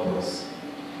 Will you help us?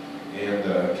 And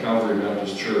Calvary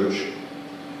Baptist Church,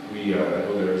 I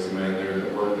know there was a man there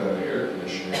that worked on the air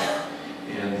conditioning,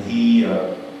 and he,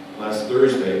 last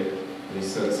Thursday, they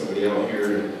sent somebody out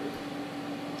here, and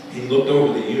he looked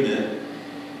over the unit,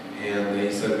 and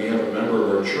they said, we have a member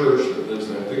of our church that lives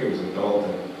in, I think it was in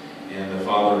Dalton, and the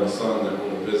father and the son that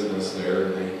own a business there,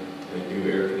 and they do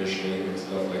air conditioning and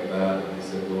stuff like that, and they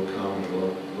said, we'll come and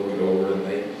look it over, and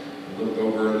they looked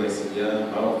over, and they said, yeah,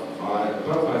 about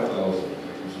 5,000, I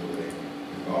think was what they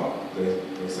thought,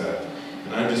 they said.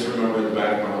 And I just remember in the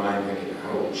back of my mind thinking,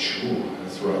 ouch,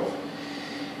 that's rough.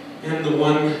 And the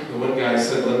one guy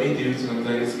said, let me do some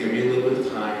things, give me a little bit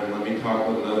of time, and let me talk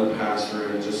with another pastor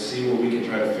and just see what we can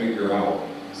try to figure out.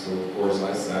 So of course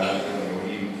I sat,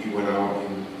 he went out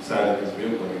and sat in his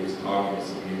vehicle and he was talking to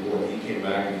some people, and he came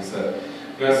back and he said,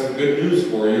 I've got some good news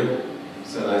for you. He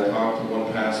said, I talked to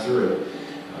one pastor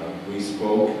and we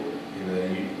spoke, and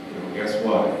then guess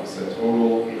what? He said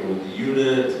total, with the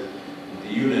unit,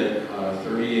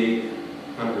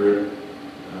 3,800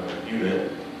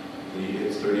 unit.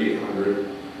 It's 3,800,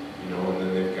 and then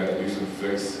they've got to do some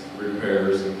fix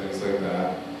repairs and things like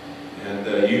that. And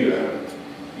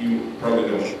you probably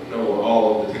don't know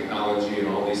all of the technology and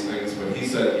all these things, but he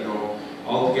said,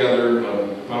 altogether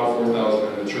about 4,000,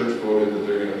 and the church voted that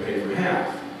they're going to pay for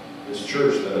half. This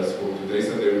church that I spoke to, they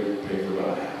said they would pay for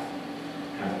about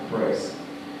half the price.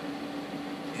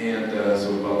 And so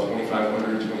about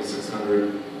 2,500,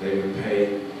 2,600 they would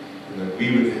pay, and then we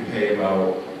would pay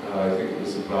about, I think it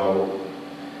was about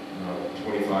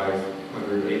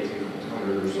 2,500,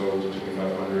 1,800 or so to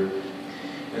 2,500.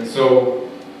 And so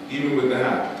even with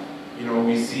that,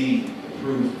 we see the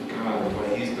proof of God of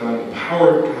what He's done, the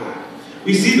power of God.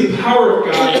 We see the power of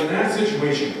God in that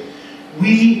situation.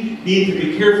 We need to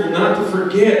be careful not to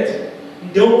forget.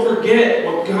 Don't forget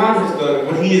what God has done,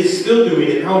 what He is still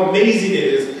doing, and how amazing it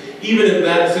is, even in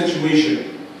that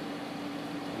situation.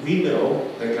 We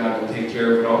know that God will take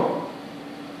care of it all.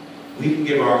 We can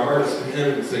give our hearts to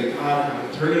Him and say, God,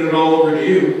 I'm turning it all over to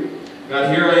you.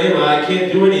 God, here I am. I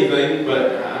can't do anything,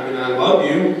 but I love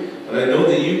you, but I know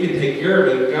that you can take care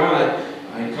of it. God,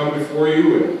 I come before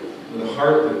you with a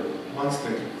heart that wants to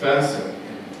confess and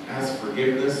ask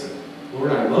forgiveness. And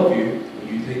Lord, I love you. Will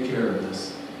you take care of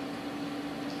this?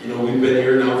 We've been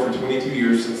here now for 22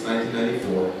 years, since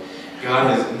 1994.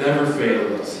 God has never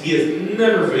failed us. He has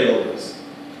never failed us.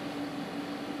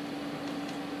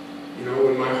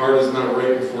 When my heart is not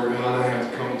right before God, I have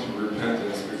to come to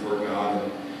repentance before God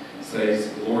and say,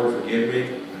 Lord, forgive me.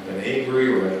 I've been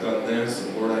angry, or I've done this,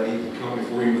 and Lord, I need to come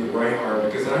before you with the right heart,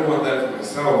 because I want that for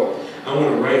myself. I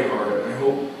want a right heart, and I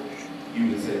hope you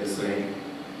would say the same.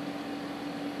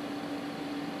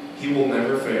 He will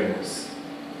never fail us.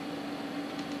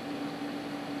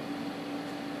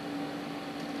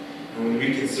 And when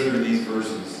we consider these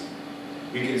verses,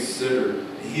 we consider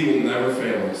that He will never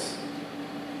fail us.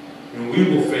 And we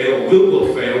will fail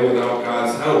without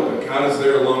God's help, but God is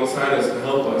there alongside us to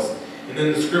help us. And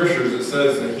in the scriptures it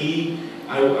says that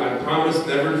I promise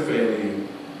never to fail you.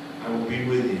 I will be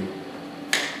with you.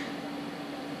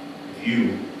 If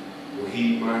you will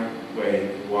heed my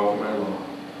way and walk in my law,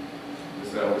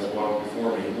 as thou hast walked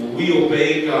before me. Will we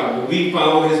obey God? Will we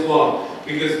follow His law?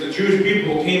 Because the Jewish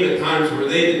people came at times where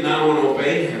they did not want to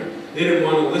obey Him. They didn't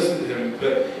want to listen to Him.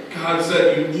 But God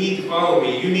said, you need to follow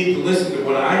me. You need to listen to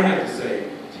what I have to say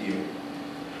to you.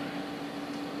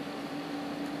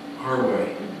 Our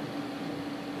way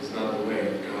is not the way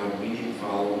of God. We need to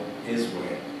follow His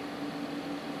way.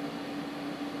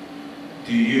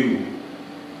 Do you,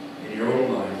 in your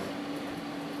own life,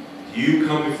 do you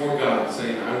come before God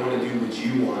saying, I want to do what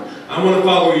you want. I want to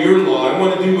follow your law. I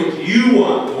want to do what you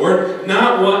want, Lord,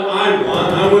 not what I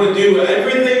want. I want to do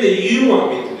everything that you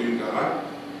want me to do, God.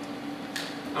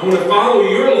 I want to follow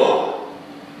your law,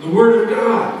 the Word of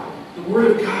God, the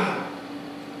Word of God.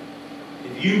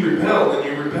 If you rebel, then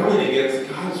you're rebelling against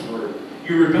God's Word.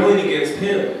 You're rebelling against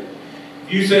Him.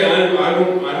 If you say, I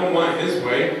don't want His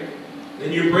way,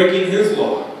 then you're breaking His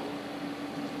law.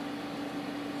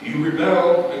 If you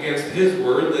rebel against His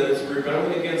Word, then it's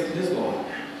rebelling against His law.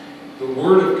 The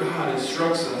Word of God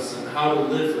instructs us on how to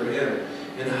live for Him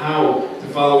and how to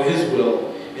follow His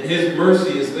will. And His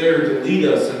mercy is there to lead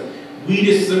us, and we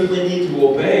just simply need to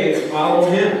obey and follow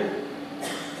Him.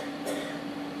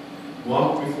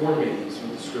 Walk before me, is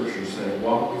what the scriptures say.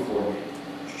 Walk before me.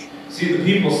 See, the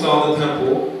people saw the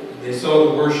temple, and they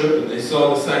saw the worship, and they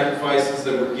saw the sacrifices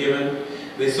that were given.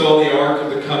 They saw the Ark of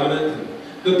the Covenant. And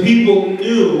the people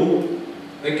knew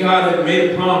that God had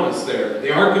made a promise there.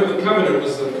 The Ark of the Covenant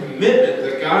was a commitment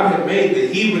that God had made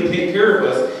that He would take care of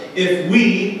us if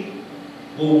we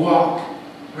will walk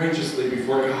righteously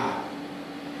before God.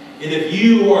 And if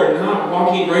you are not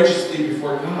walking righteously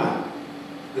before God,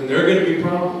 then there are going to be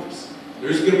problems.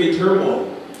 There's going to be turmoil.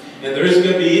 And there's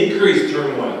going to be increased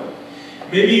turmoil.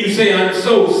 Maybe you say, I'm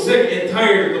so sick and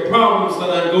tired of the problems that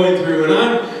I'm going through, and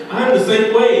I'm the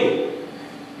same way.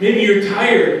 Maybe you're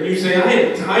tired, and you say, I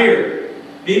am tired.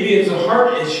 Maybe it's a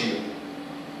heart issue.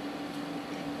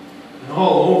 And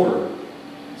all over,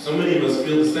 so many of us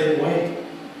feel the same way.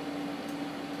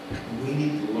 We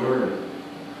need to learn.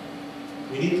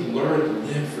 We need to learn to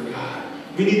live for God.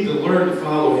 We need to learn to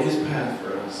follow His path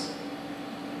for us.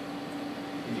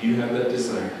 If you have that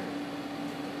desire,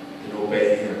 then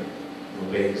obey Him.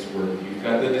 Obey His word. If you've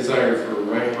got the desire for a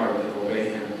right heart, then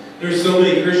obey Him. There's so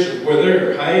many Christians where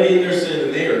they're hiding their sin,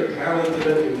 and they are talented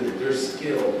at doing it. They're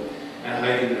skilled at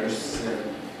hiding their sin.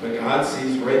 But God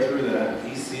sees right through that.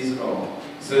 He sees it all.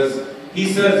 He says, if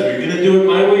you're going to do it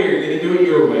my way, or you're going to do it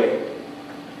your way.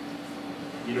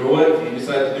 You know what? If you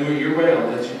decide to do it your way, I'll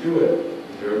let you do it.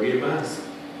 But there will be a mess.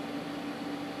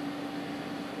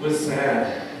 What's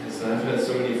sad is that I've had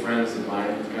so many friends of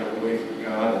mine who've gone away from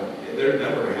God, and they're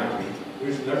never happy.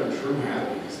 There's never true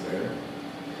happiness there.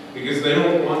 Because they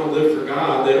don't want to live for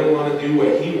God. They don't want to do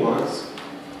what He wants.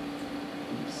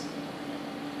 Oops.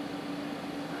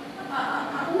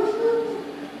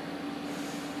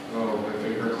 Oh, my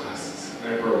favorite glasses.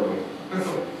 I broke them.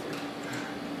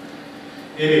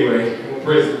 Anyway, we'll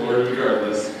praise the Lord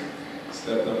regardless.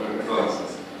 Stepped on my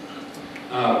glasses.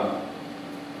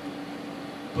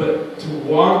 But to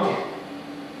walk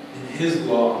in His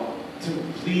law, to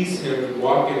please Him, to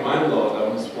walk in my law,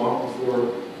 that must walk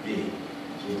before me.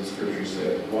 That's what the Scripture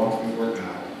said. To walk before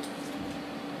God.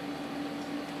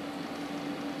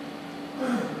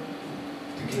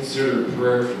 To consider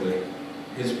prayerfully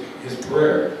his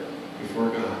prayer before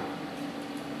God.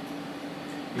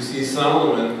 You see,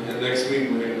 Solomon, and next week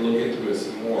we're going to look into it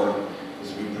some more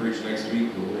as we preach next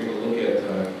week, but we're going to look at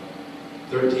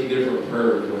 13 different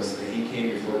prayer requests that he came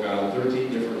before God,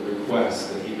 13 different requests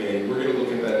that he made. We're going to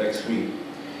look at that next week.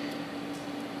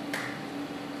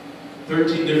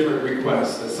 13 different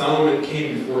requests that Solomon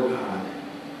came before God.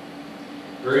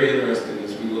 Very interesting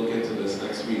as we look into this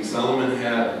next week. Solomon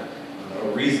had a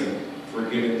reason for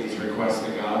giving these requests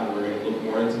to God, and we're going to look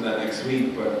more into that next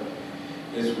week. But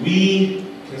as we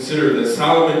consider that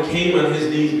Solomon came on his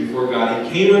knees before God,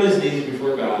 he came on his knees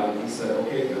before God, and he said,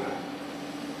 okay, God,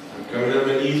 I'm coming on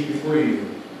my knees before you.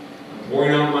 I'm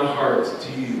pouring out my heart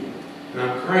to you. And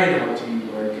I'm crying out to you,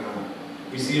 Lord God.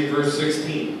 We see in verse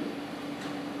 16.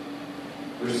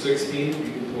 Verse 16, you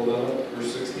can pull that up.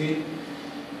 Verse 16.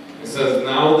 It says,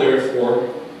 now therefore,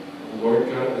 O Lord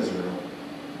God of Israel,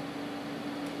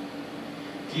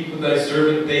 keep with thy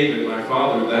servant David, my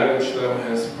father, that which thou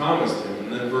hast promised him.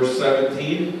 And then verse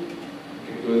 17, you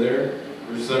can go there.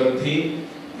 Verse 17.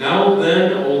 Now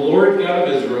then, O Lord God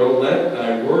of Israel, let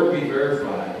thy word be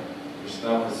verified, which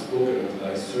thou hast spoken unto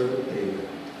thy servant David.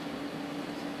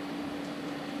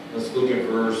 Let's look at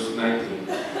verse 19.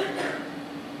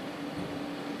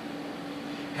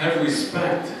 Have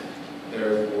respect,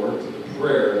 therefore, to the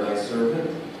prayer of thy servant,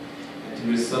 and to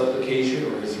his supplication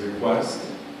or his request.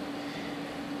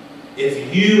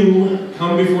 If you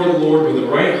come before the Lord with a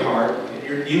right heart, and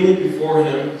you're kneeling before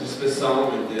him, just as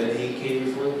Solomon did, he came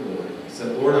before the Lord. He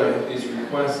said, Lord, I have these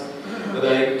requests that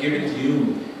I have given to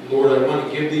you. Lord, I want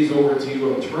to give these over to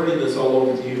you. I'm turning this all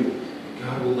over to you. And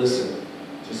God will listen,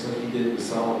 just like he did with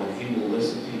Solomon. He will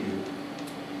listen to you.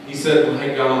 He said,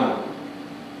 my God.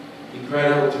 He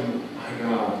cried out to my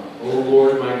God, oh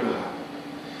Lord, my God.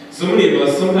 So many of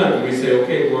us, sometimes we say,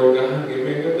 okay, Lord God, give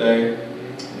me a good day.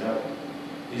 Yep.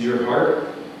 Is your heart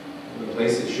in the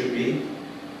place it should be?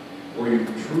 Or are you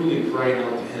truly crying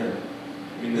out to him?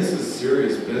 I mean, this is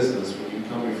serious business when you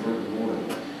come before the Lord.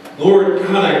 Lord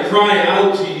God, I cry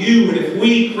out to you, and if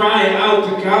we cry out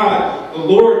to God, the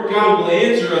Lord God will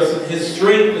answer us in his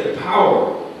strength and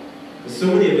power. But so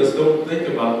many of us don't think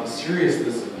about the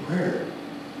seriousness of prayer.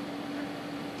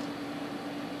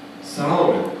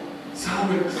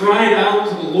 Solomon cried out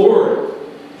to the Lord.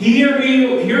 Here he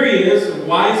is, a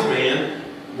wise man,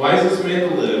 wisest man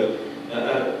to live,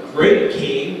 a great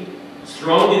king,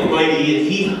 strong and mighty, and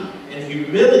he in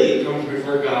humility comes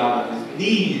before God on his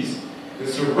knees and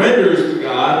surrenders to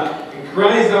God and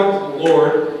cries out to the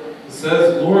Lord and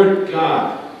says, Lord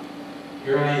God,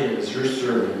 here I am as your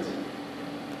servant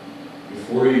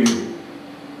before you.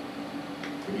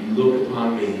 And you look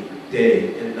upon me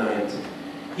day and night.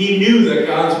 He knew that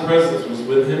God's presence was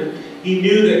with him. He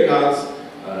knew that God's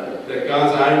that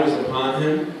God's eye was upon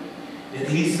him. And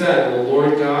he said, O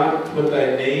Lord God, put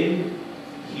thy name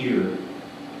here,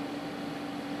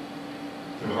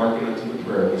 to hearken unto the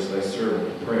prayer which thy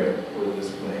servant prayed for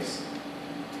this place.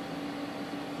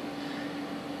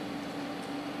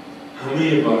 How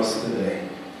many of us today,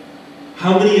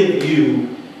 how many of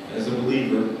you as a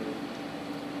believer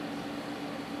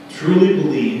truly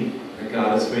believe that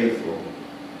God is faithful?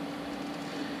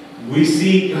 We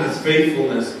see God's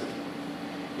faithfulness.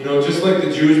 You know, just like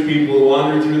the Jewish people who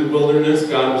wandered through the wilderness,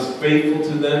 God was faithful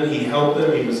to them. He helped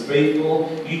them. He was faithful.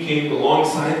 He came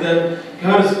alongside them.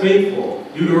 God is faithful.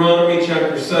 Deuteronomy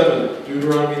chapter 7.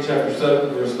 Deuteronomy chapter 7,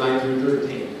 verse 9 through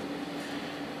 13.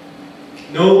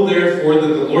 Know therefore that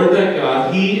the Lord thy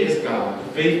God, He is God, the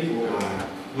faithful God,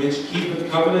 which keepeth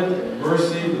covenant and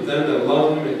mercy with them that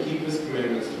love Him and keep His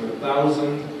commandments to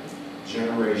 1,000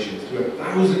 generations. To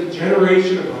 1,000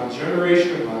 generation upon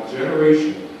generation upon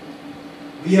generation.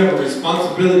 We have a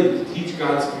responsibility to teach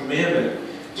God's commandment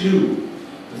to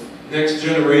the next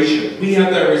generation. We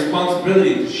have that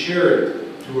responsibility to share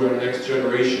it to our next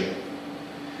generation.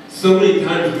 So many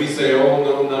times we say, oh,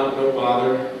 no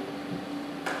bother.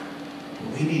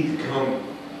 But we need to come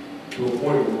to a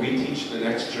point where we teach the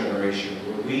next generation,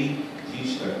 where we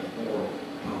teach them more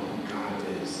about who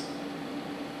God is.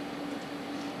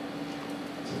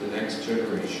 To the next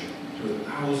generation, to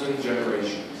 1,000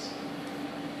 generations.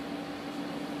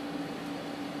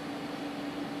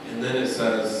 And then it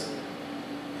says,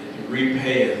 and He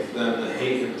repayeth them that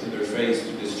hate Him to their face,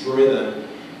 to destroy them.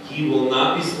 He will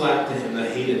not be slack to him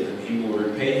that hated Him. He will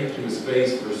repay him to his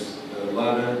face. Verse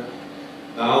 11,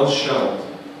 thou shalt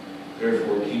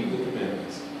therefore keep the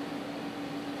commandments.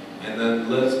 And then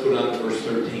let's go down to verse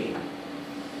 13.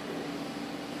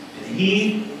 And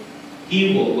he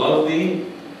will love thee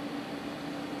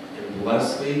and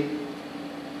bless thee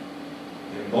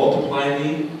and multiply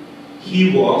thee.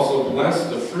 He will also bless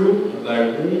the fruit of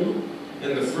thy womb,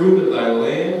 and the fruit of thy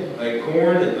land, thy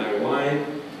corn, and thy wine,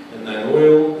 and thine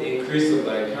oil, the increase of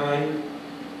thy kind,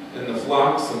 and the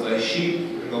flocks of thy sheep,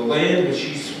 and the land which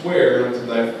He sware unto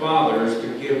thy fathers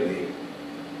to give thee.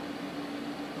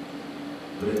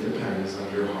 But it depends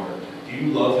on your heart. Do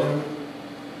you love Him?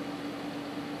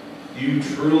 Do you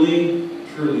truly,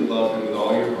 truly love Him with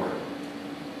all your heart?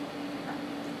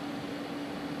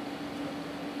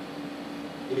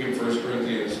 Look in 1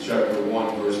 Corinthians chapter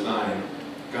 1, verse 9.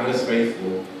 God is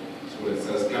faithful. That's what it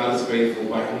says. God is faithful,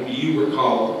 by whom ye were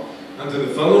called unto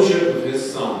the fellowship of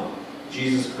His Son,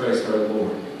 Jesus Christ our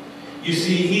Lord. You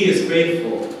see, He is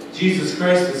faithful. Jesus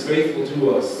Christ is faithful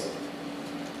to us.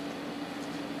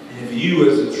 And if you,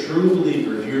 as a true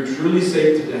believer, if you're truly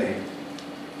saved today,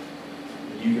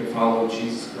 you can follow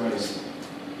Jesus Christ.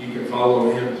 You can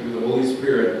follow Him through the Holy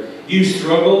Spirit. You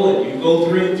struggle and you go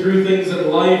through things in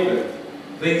life and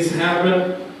things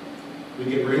happen, we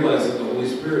can realize that the Holy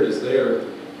Spirit is there.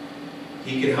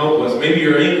 He can help us. Maybe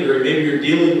you're angry, maybe you're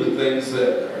dealing with things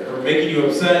that are making you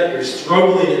upset, you're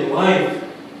struggling in life.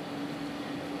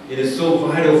 It is so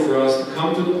vital for us to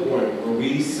come to the point where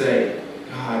we say,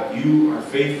 God, you are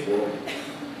faithful.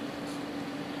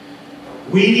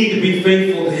 We need to be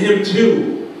faithful to Him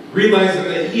too, realizing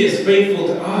that He is faithful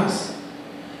to us.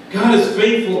 God is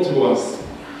faithful to us.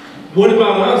 What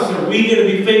about us? Are we going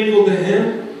to be faithful to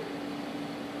Him?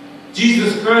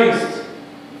 Jesus Christ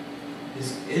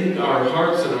is in our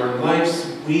hearts and our lives.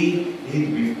 We need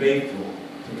to be faithful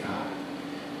to God.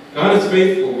 God is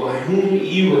faithful, by whom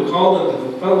ye were called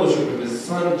unto the fellowship of His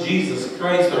Son, Jesus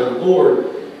Christ our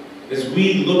Lord. As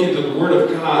we look into the Word of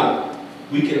God,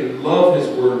 we can love His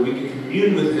Word, we can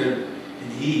commune with Him,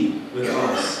 and He with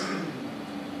us.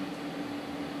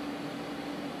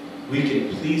 We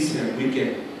can please Him, we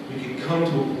can come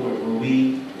to a point where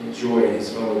we enjoy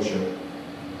His fellowship.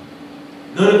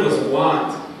 None of us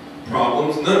want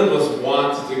problems. None of us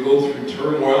want to go through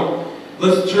turmoil.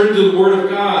 Let's turn to the Word of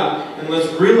God and let's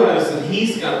realize that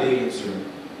He's got the answer.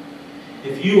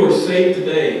 If you are saved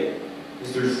today,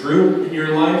 is there fruit in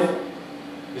your life?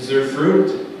 Is there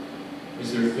fruit?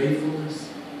 Is there faithfulness?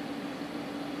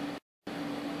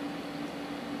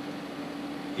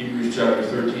 Hebrews chapter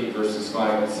 13, verses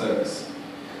 5 and 6.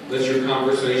 Let your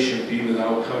conversation be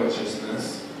without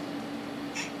covetousness.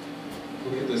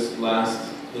 Look at this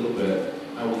last little bit.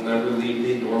 I will never leave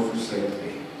thee nor forsake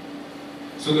thee.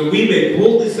 So that we may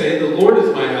boldly say, the Lord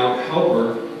is my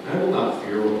helper. I will not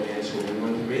fear what man shall do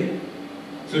unto me.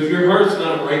 So if your heart's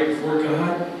not right before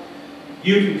God,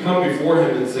 you can come before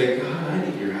Him and say, God, I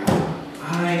need your help.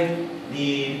 I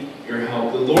need your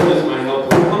help. The Lord is my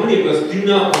helper. How many of us do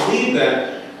not believe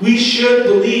that? We should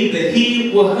believe that He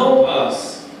will help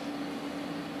us.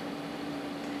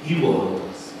 He will help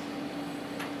us.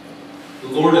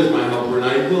 The Lord is my helper, and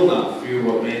I will not fear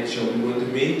what man shall do unto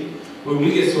me. But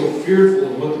we get so fearful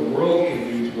of what the world can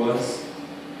do to us.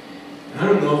 And I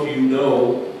don't know if you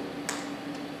know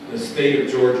the state of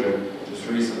Georgia, just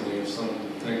recently, of some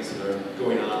things that are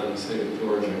going on in the state of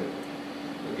Georgia.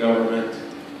 The government,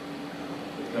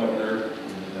 the governor,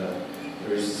 and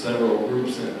there's several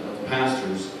groups of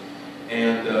pastors.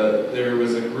 And there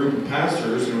was a group of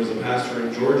pastors, there was a pastor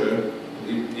in Georgia, I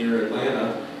believe near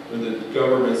Atlanta, where the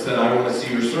government said, I want to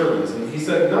see your sermons. And he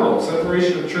said, no,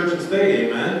 separation of church and state,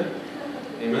 amen?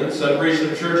 Amen, separation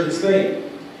of church and state.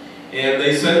 And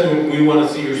they said to him, we want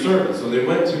to see your sermon. So they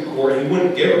went to court, he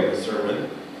wouldn't give them a sermon.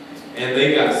 And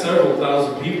they got several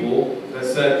thousand people that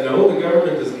said, no, the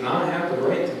government does not have the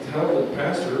right to tell the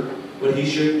pastor what he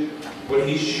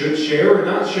should share or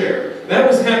not share. That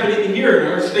was happening here in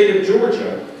our state of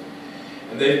Georgia.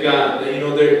 And they've got, then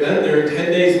there are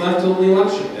 10 days left till the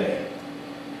election day.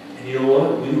 And you know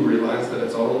what? We realize that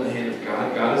it's all in the hand of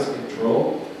God. God is in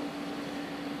control.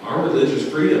 Our religious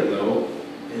freedom, though,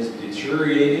 is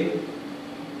deteriorating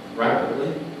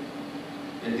rapidly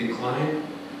and declining.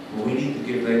 But we need to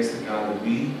give thanks to God that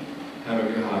we have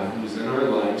a God who is in our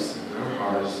lives, in our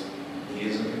hearts. He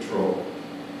is in control.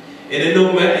 And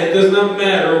it does not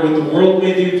matter what the world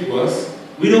may do to us.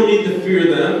 We don't need to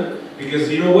fear them, because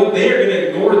you know what? They are going to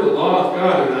ignore the law of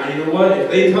God. And you know what?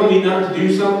 If they tell me not to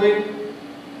do something,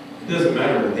 it doesn't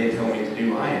matter what they tell me to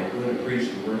do. I am going to preach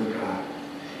the Word of God.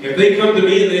 If they come to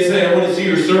me and they say, I want to see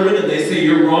your sermon, and they say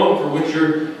you're wrong for what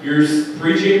you're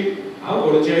preaching, I'll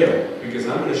go to jail, because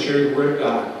I'm going to share the Word of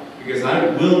God. Because I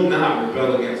will not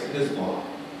rebel against His law.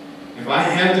 If I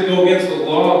have to go against the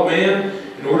law of man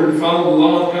in order to follow the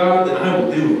law of God, then I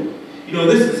will do it. You know,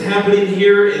 this is happening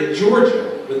here in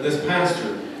Georgia with this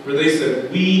pastor, where they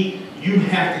said, you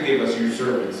have to give us your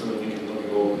sermon so that we can look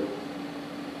it over.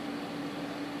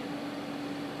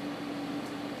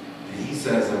 And he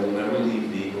says, I will never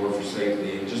leave thee nor forsake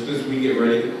thee. And just as we get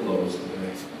ready to close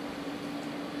today,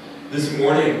 this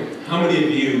morning, how many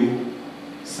of you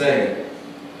say,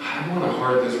 I want to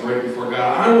heart this right before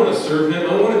God. I want to serve Him.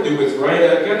 I want to do what's right.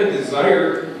 I've got a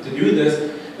desire to do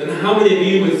this. Then how many of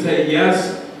you would say,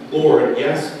 yes, Lord,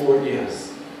 yes.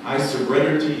 I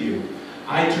surrender to you.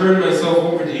 I turn myself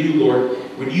over to you, Lord.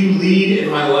 Would you lead in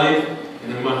my life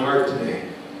and in my heart today?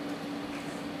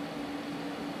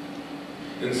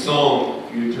 In Psalm,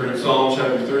 if you turn to Psalm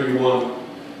chapter 31,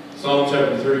 Psalm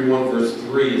chapter 31, verse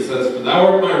 3, it says, For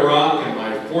thou art my rock and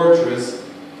my fortress.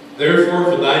 Therefore,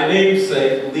 for thy name's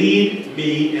sake, lead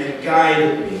me and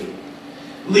guide me.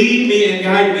 Lead me and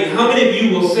guide me. How many of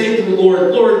you will say to the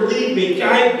Lord, Lord, lead me,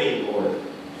 guide me, Lord?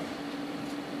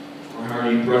 Or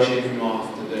are you brushing Him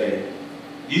off today?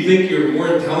 Do you think you're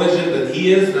more intelligent than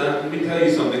He is? Now, let me tell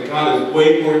you something. God is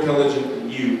way more intelligent than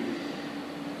you.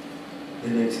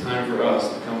 Then it's time for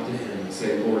us to come to Him and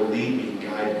say, Lord, lead me,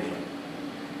 guide me.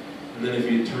 And then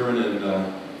if you turn in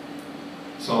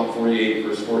Psalm 48,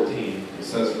 verse 14, it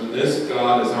says, For this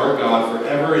God is our God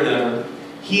forever and ever.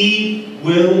 He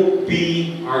will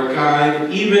be our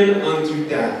guide even unto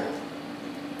death.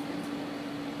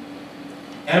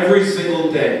 Every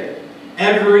single day.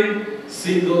 Every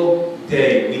single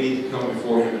day we need to come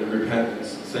before Him in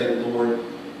repentance and say, Lord,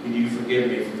 would you forgive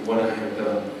me for what I have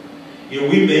done? You know,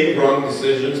 we make wrong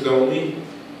decisions, don't we?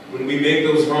 When we make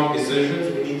those wrong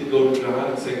decisions, we need to go to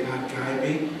God and say, God, guide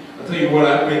me. I'll tell you what,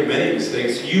 I've made many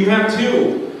mistakes. You have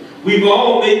too. We've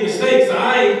all made mistakes.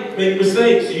 I make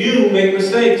mistakes. You make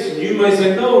mistakes. And you might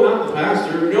say, no, not the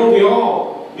pastor. No,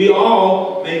 we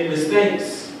all make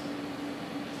mistakes.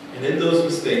 And in those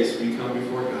mistakes, we come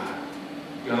before God.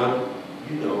 God,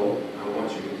 you know I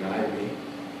want you to guide me.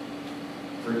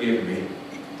 Forgive me.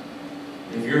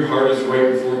 If your heart is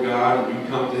right before God and you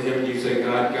come to Him and you say,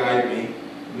 God, guide me,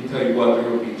 let me tell you what, there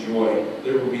will be joy.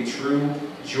 There will be true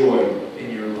joy in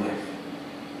your life.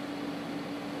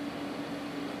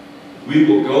 We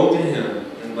will go to Him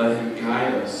and let Him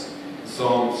guide us.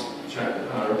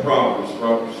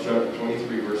 Proverbs chapter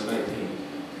 23, verse 19.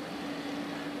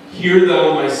 Hear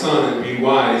thou, my son, and be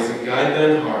wise, and guide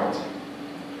thine heart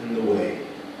in the way.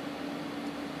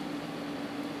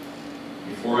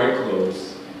 Before I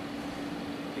close,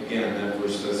 again, that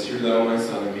verse says, Hear thou, my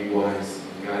son, and be wise,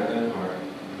 and guide thine heart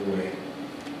in the way.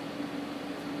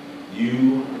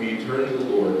 When you turn to the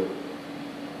Lord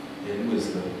in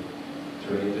wisdom,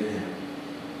 turning to Him.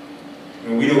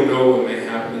 And we don't know what may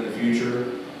happen in the future.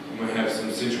 You might have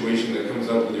some situation that comes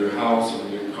up with your house or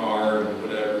with your car and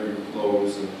whatever, your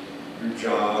clothes and your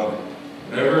job,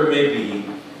 whatever it may be.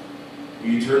 Will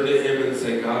you turn to Him and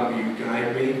say, God, will you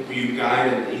guide me? Will you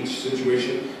guide in each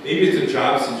situation? Maybe it's a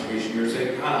job situation. You're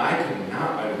saying, God, I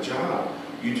cannot find a job.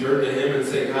 You turn to Him and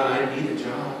say, God, I need a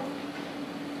job.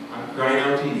 I'm crying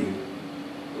out to you.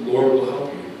 The Lord will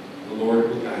help you. The Lord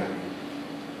will guide you.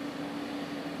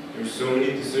 There's so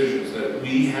many decisions that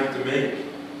we have to make.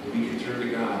 We can turn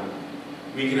to God.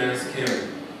 We can ask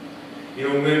Him. You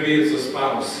know, maybe it's a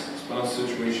spouse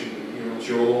situation. You know,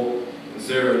 Joel and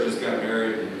Sarah just got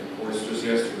married, and of course, just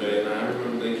yesterday. And I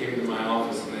remember they came to my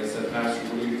office and they said, Pastor,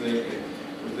 what do you think? And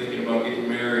we're thinking about getting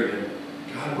married. And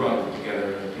God brought them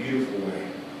together in a beautiful way.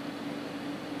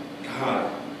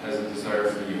 God has a desire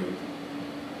for you.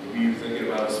 Maybe you're thinking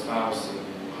about a spouse,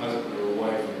 a husband or a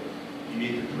wife, and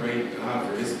you need to pray to God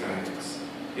for His guidance.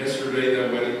 Yesterday,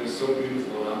 that wedding was so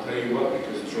beautiful, and I'll tell you what,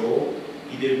 because Joel,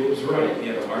 he did what was right. He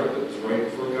had a heart that was right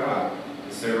before God.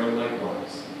 And Sarah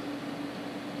likewise.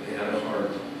 They had a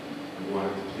heart that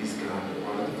wanted to please God, that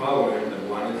wanted to follow Him, that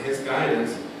wanted His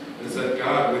guidance, and said,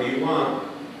 God, what do you want?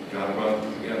 And God brought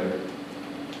them together.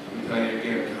 Let me tell you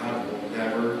again, God will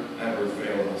never, ever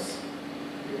fail us.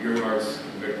 If your heart's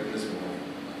convicted this morning,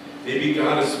 maybe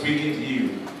God is speaking to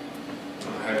you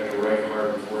about having a right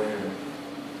heart before Him.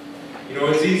 You know,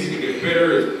 it's easy to get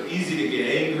bitter, it's easy to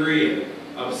get angry and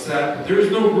upset, but there is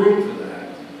no room for that.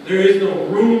 There is no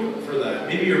room for that.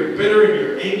 Maybe you're bitter and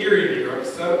you're angry and you're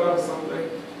upset about something.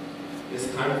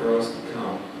 It's time for us to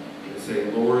come and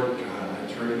say, Lord God,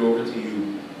 I turn it over to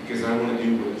you because I want to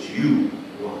do what you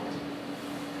want.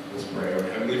 Let's pray. Our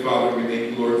Heavenly Father, we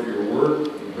thank you, Lord, for your word.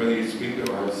 We pray that you speak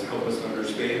to our hearts. Help us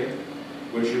understand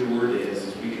what your word is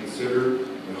as we consider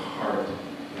the heart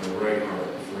and the right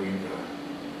heart before you, God.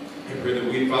 I pray that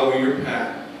we follow your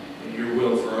path and your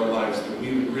will for our lives, that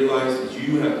we would realize that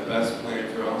you have the best plan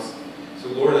for us. So,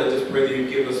 Lord, I just pray that you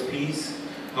give us peace.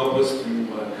 Help us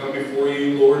to come before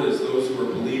you, Lord, as those who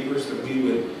are believers, that we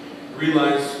would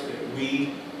realize that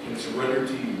we can surrender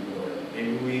to you, Lord.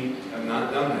 Maybe we have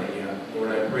not done that yet. Lord,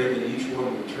 I pray that each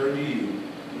one would turn to you.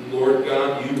 And Lord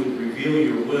God, you would reveal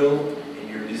your will and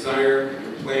your desire and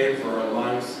your plan for our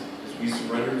lives as we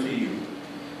surrender to you.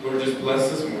 Lord, just bless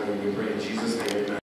this morning, we pray in Jesus' name, amen.